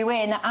bringing you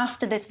in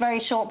after this very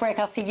short break.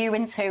 I'll see you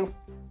in 2.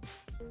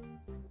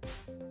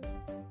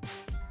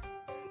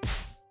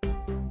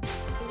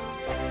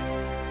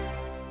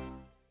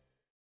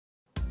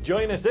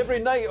 Join us every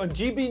night on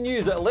GB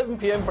News at 11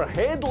 p.m. for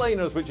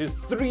Headliners, which is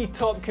 3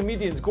 top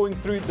comedians going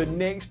through the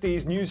next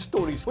day's news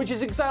stories, which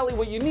is exactly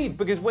what you need,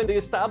 because when the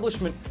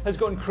establishment has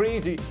gone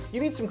crazy,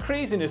 you need some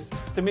craziness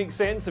to make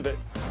sense of it.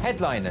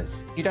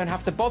 Headliners. You don't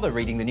have to bother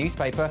reading the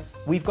newspaper.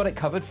 We've got it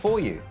covered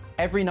for you.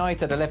 Every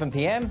night at 11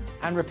 p.m.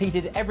 and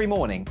repeated every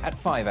morning at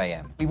 5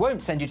 a.m. We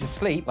won't send you to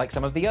sleep like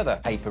some of the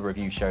other paper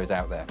review shows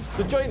out there.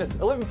 So join us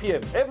 11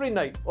 p.m. every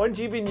night on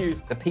GB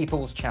News. The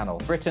People's Channel,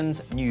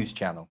 Britain's news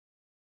channel.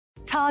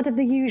 Tired of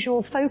the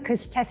usual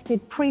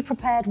focus-tested,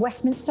 pre-prepared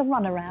Westminster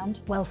runaround?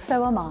 Well,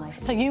 so am I.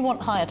 So you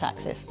want higher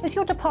taxes? Is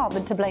your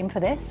department to blame for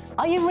this?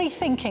 Are you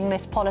rethinking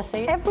this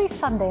policy? Every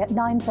Sunday at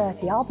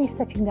 9:30, I'll be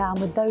sitting down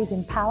with those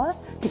in power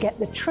to get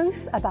the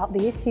truth about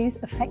the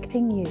issues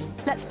affecting you.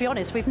 Let's be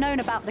honest, we've known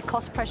about the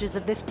cost pressures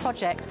of this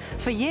project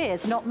for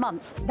years, not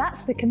months.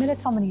 That's the Camilla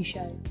Tominey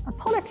Show, a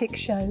politics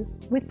show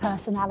with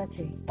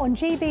personality. On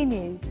GB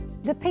News,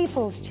 the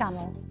People's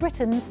Channel,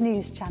 Britain's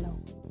news channel.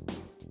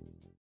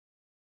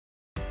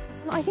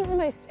 I think the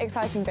most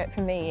exciting bit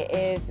for me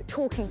is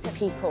talking to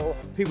people.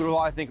 People who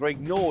I think are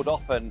ignored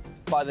often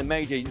by the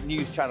major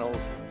news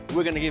channels.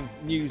 We're going to give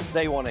news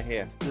they want to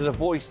hear. There's a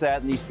voice there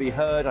that needs to be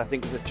heard. I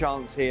think there's a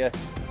chance here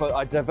for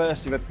a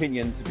diversity of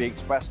opinion to be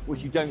expressed,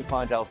 which you don't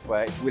find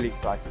elsewhere. It's really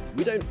exciting.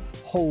 We don't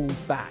hold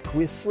back.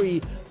 We're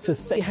free to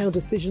say how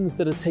decisions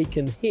that are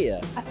taken here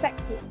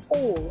affect us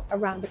all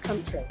around the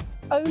country.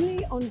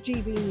 Only on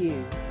GB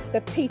News,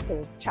 the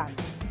People's Channel,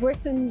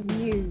 Britain's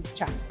news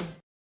channel.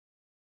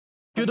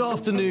 Good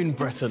afternoon,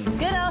 Britain.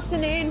 Good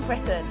afternoon,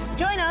 Britain.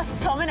 Join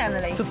us, Tom and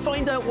Emily, To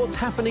find out what's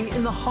happening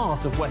in the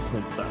heart of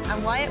Westminster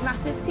and why it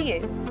matters to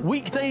you.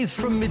 Weekdays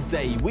from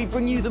midday, we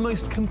bring you the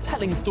most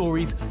compelling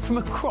stories from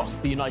across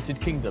the United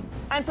Kingdom.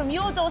 And from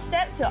your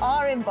doorstep to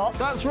our inbox.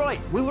 That's right,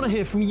 we want to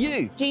hear from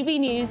you. GB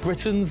News,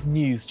 Britain's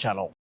news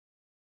channel.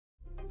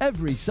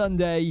 Every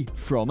Sunday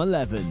from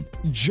 11,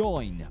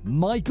 join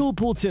Michael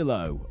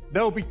Portillo.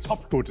 There will be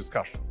topical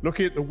discussion,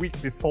 looking at the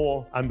week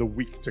before and the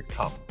week to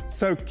come.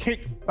 So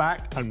kick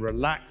back and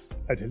relax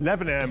at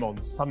 11 a.m.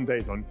 on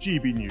Sundays on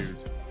GB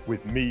News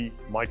with me,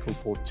 Michael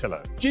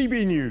Portillo.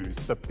 GB News,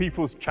 the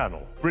People's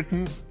Channel,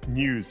 Britain's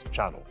news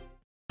channel.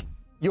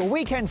 Your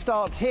weekend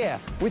starts here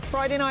with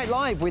Friday Night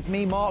Live with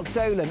me, Mark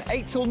Dolan,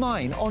 8 till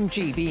 9 on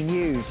GB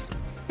News.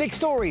 Big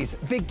stories,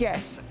 big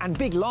guests and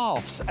big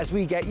laughs as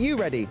we get you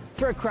ready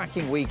for a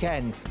cracking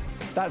weekend.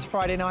 That's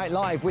Friday Night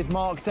Live with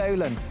Mark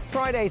Dolan.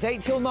 Fridays 8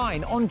 till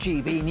 9 on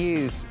GB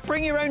News.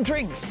 Bring your own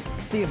drinks.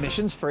 The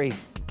admission's free.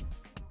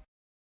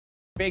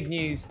 Big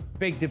news,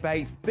 big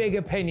debates, big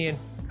opinion.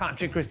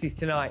 Patrick Christie's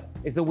Tonight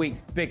is the week's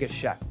biggest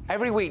show.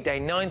 Every weekday,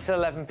 9 to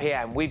 11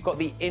 p.m, we've got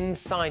the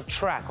inside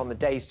track on the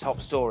day's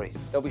top stories.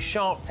 There'll be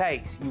sharp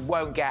takes you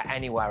won't get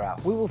anywhere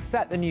else. We will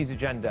set the news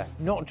agenda,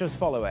 not just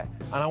follow it,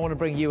 and I want to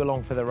bring you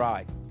along for the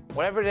ride.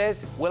 Whatever it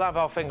is, we'll have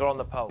our finger on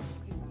the pulse.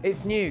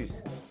 It's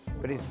news,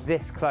 but it's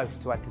this close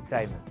to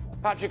entertainment.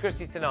 Patrick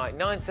Christie's Tonight,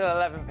 9 to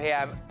 11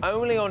 p.m,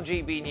 only on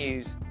GB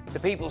News, the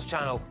People's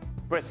Channel,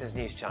 Britain's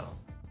news channel.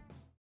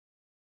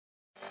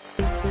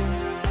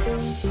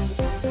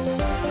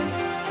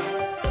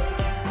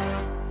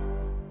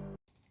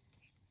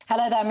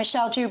 Hello there,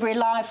 Michelle Dewbs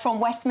live from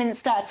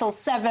Westminster till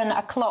 7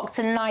 o'clock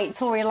tonight.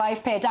 Tory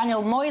life peer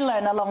Daniel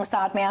Moylan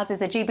alongside me, as is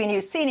the GB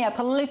News senior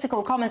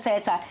political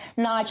commentator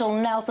Nigel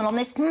Nelson on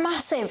this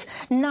massive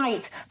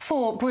night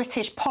for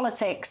British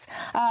politics.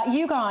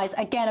 You guys,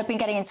 again, have been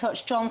getting in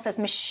touch. John says,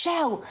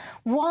 Michelle,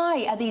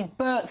 why are these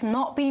Berts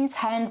not being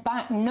turned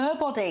back?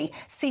 Nobody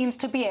seems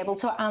to be able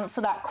to answer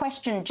that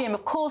question. Jim,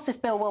 of course this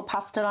bill will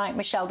pass tonight,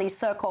 Michelle. These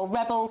so-called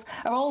rebels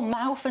are all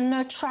mouth and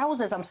no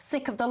trousers. I'm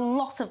sick of the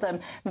lot of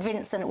them.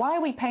 Vincent, why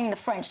are we paying the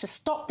French to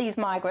stop these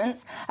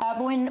migrants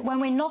when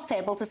we're not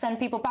able to send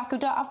people back who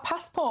don't have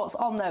passports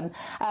on them?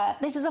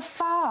 This is a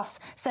farce,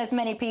 says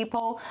many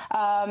people.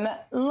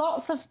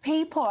 Lots of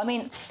people. I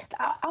mean,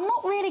 I'm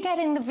not really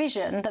getting the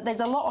vision that there's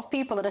a lot of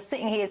people that are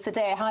sitting here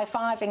today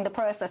high-fiving the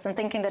process and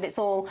thinking that it's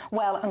all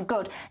well and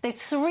good.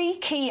 There's 3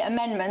 key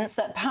amendments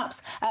that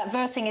perhaps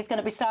voting is going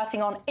to be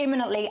starting on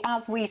imminently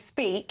as we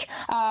speak.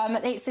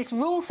 It's this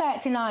Rule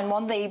 39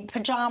 one, the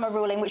pyjama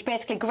ruling, which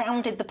basically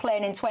grounded the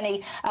plane in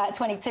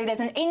 2022.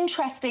 There's an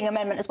interesting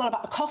amendment as well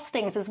about the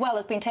costings as well,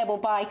 has been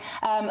tabled by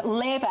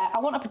Labour. I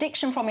want a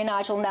prediction from you,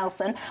 Nigel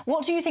Nelson.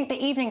 What do you think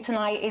the evening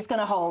tonight is going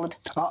to hold?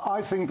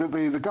 I think that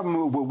the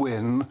government will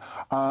win,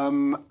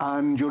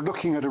 and you're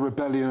looking at a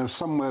rebellion of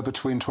somewhere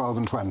between 12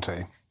 and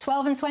 20.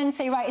 12 and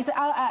 20, right.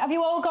 Have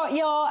you all got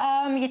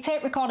your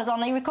tape recorders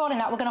on? Are you recording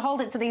that? We're going to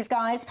hold it to these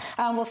guys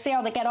and we'll see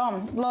how they get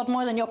on. Lord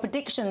Moylan, your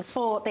predictions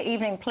for the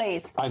evening,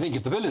 please. I think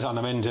if the bill is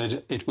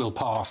unamended, it will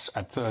pass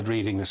at third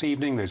reading this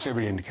evening. There's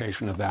every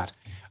indication of that.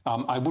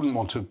 I wouldn't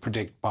want to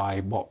predict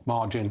by what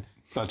margin,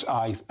 but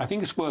I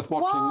think it's worth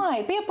watching.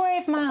 Why? Be a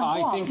brave man.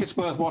 I think it's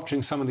worth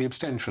watching some of the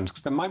abstentions,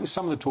 because there might be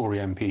some of the Tory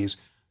MPs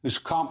who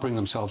can't bring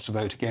themselves to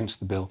vote against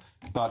the bill,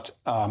 but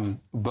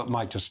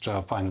might just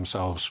find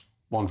themselves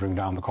wandering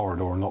down the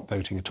corridor and not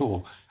voting at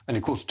all. And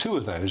of course, 2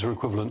 of those are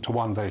equivalent to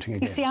 1 voting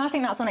against. You see, I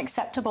think that's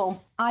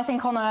unacceptable. I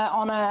think on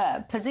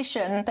a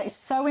position that is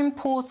so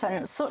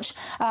important, such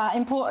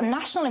important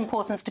national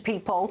importance to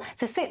people,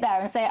 to sit there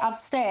and say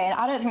abstain,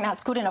 I don't think that's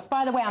good enough.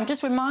 By the way, I'm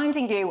just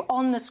reminding you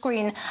on the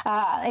screen,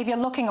 if you're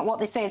looking at what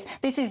this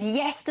is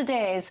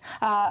yesterday's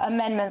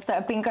amendments that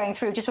have been going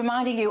through. Just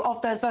reminding you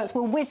of those votes.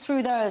 We'll whiz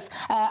through those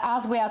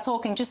as we are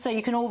talking, just so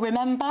you can all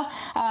remember.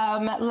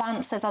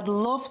 Lance says, I'd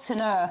love to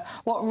know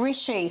what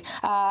Rishi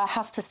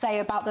has to say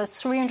about those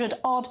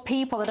 300-odd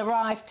people that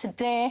arrived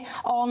today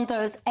on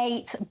those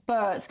 8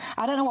 birds.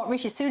 I don't know what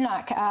Rishi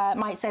Sunak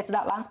might say to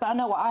that, Lance, but I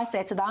know what I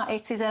say to that.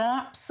 It is an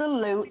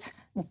absolute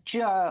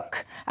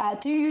joke.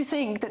 Do you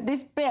think that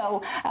this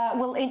bill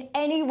will in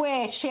any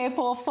way, shape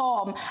or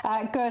form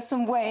go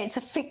some way to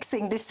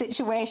fixing this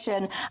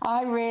situation?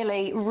 I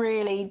really,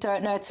 really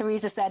don't know.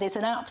 Teresa said it's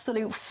an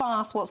absolute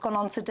farce what's gone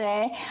on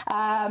today.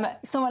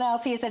 Someone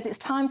else here says it's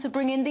time to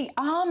bring in the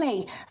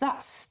army.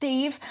 That's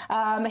Steve.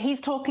 He's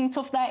talking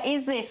tough there.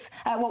 Is this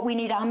what we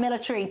need our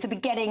military to be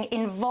getting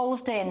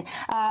involved in?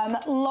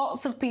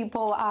 Lots of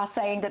people are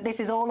saying that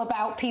this is all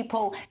about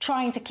people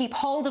trying to keep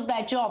hold of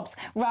their jobs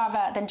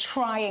rather than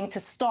trying to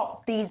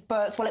stop these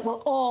births. Well, it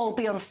will all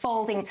be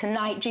unfolding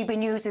tonight. GB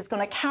News is going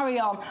to carry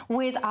on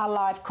with our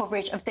live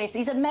coverage of this.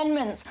 These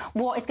amendments,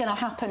 what is going to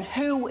happen?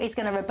 Who is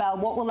going to rebel?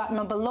 What will that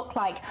number look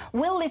like?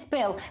 Will this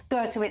bill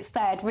go to its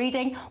third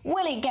reading?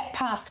 Will it get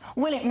passed?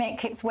 Will it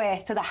make its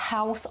way to the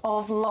House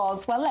of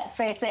Lords? Well, let's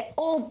face it,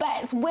 all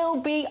bets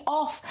will be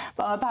off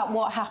about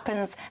what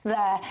happens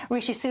there.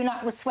 Rishi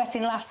Sunak was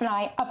sweating last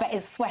night. I bet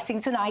he's sweating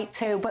tonight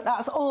too. But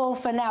that's all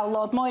for now.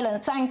 Lord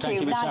Moylan, thank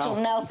you. Nigel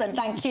Nelson,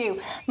 thank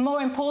you.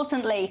 More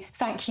importantly,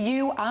 thank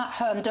you at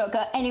home. Don't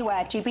go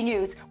anywhere. GB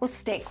News will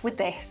stick with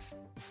this.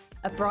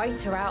 A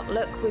brighter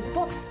outlook with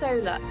Box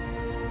Solar,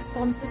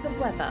 sponsors of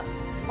weather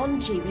on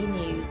GB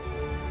News.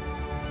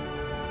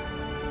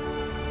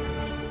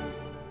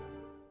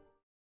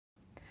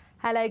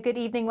 Hello, good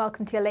evening.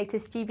 Welcome to your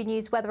latest GB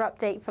News weather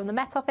update from the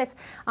Met Office.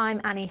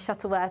 I'm Annie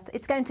Shuttleworth.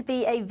 It's going to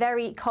be a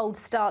very cold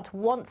start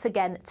once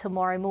again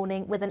tomorrow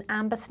morning with an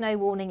amber snow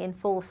warning in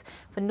force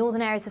for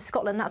northern areas of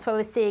Scotland. That's where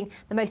we're seeing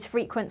the most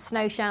frequent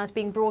snow showers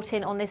being brought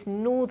in on this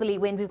northerly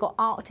wind. We've got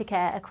Arctic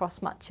air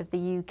across much of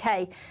the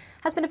UK.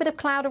 Has been a bit of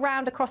cloud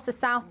around across the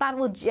south. That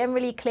will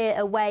generally clear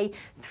away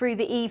through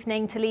the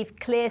evening to leave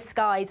clear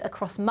skies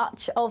across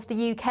much of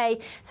the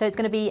UK. So it's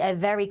going to be a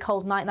very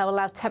cold night. That will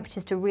allow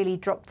temperatures to really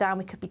drop down.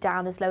 We could be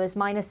down as low as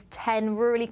 -10, really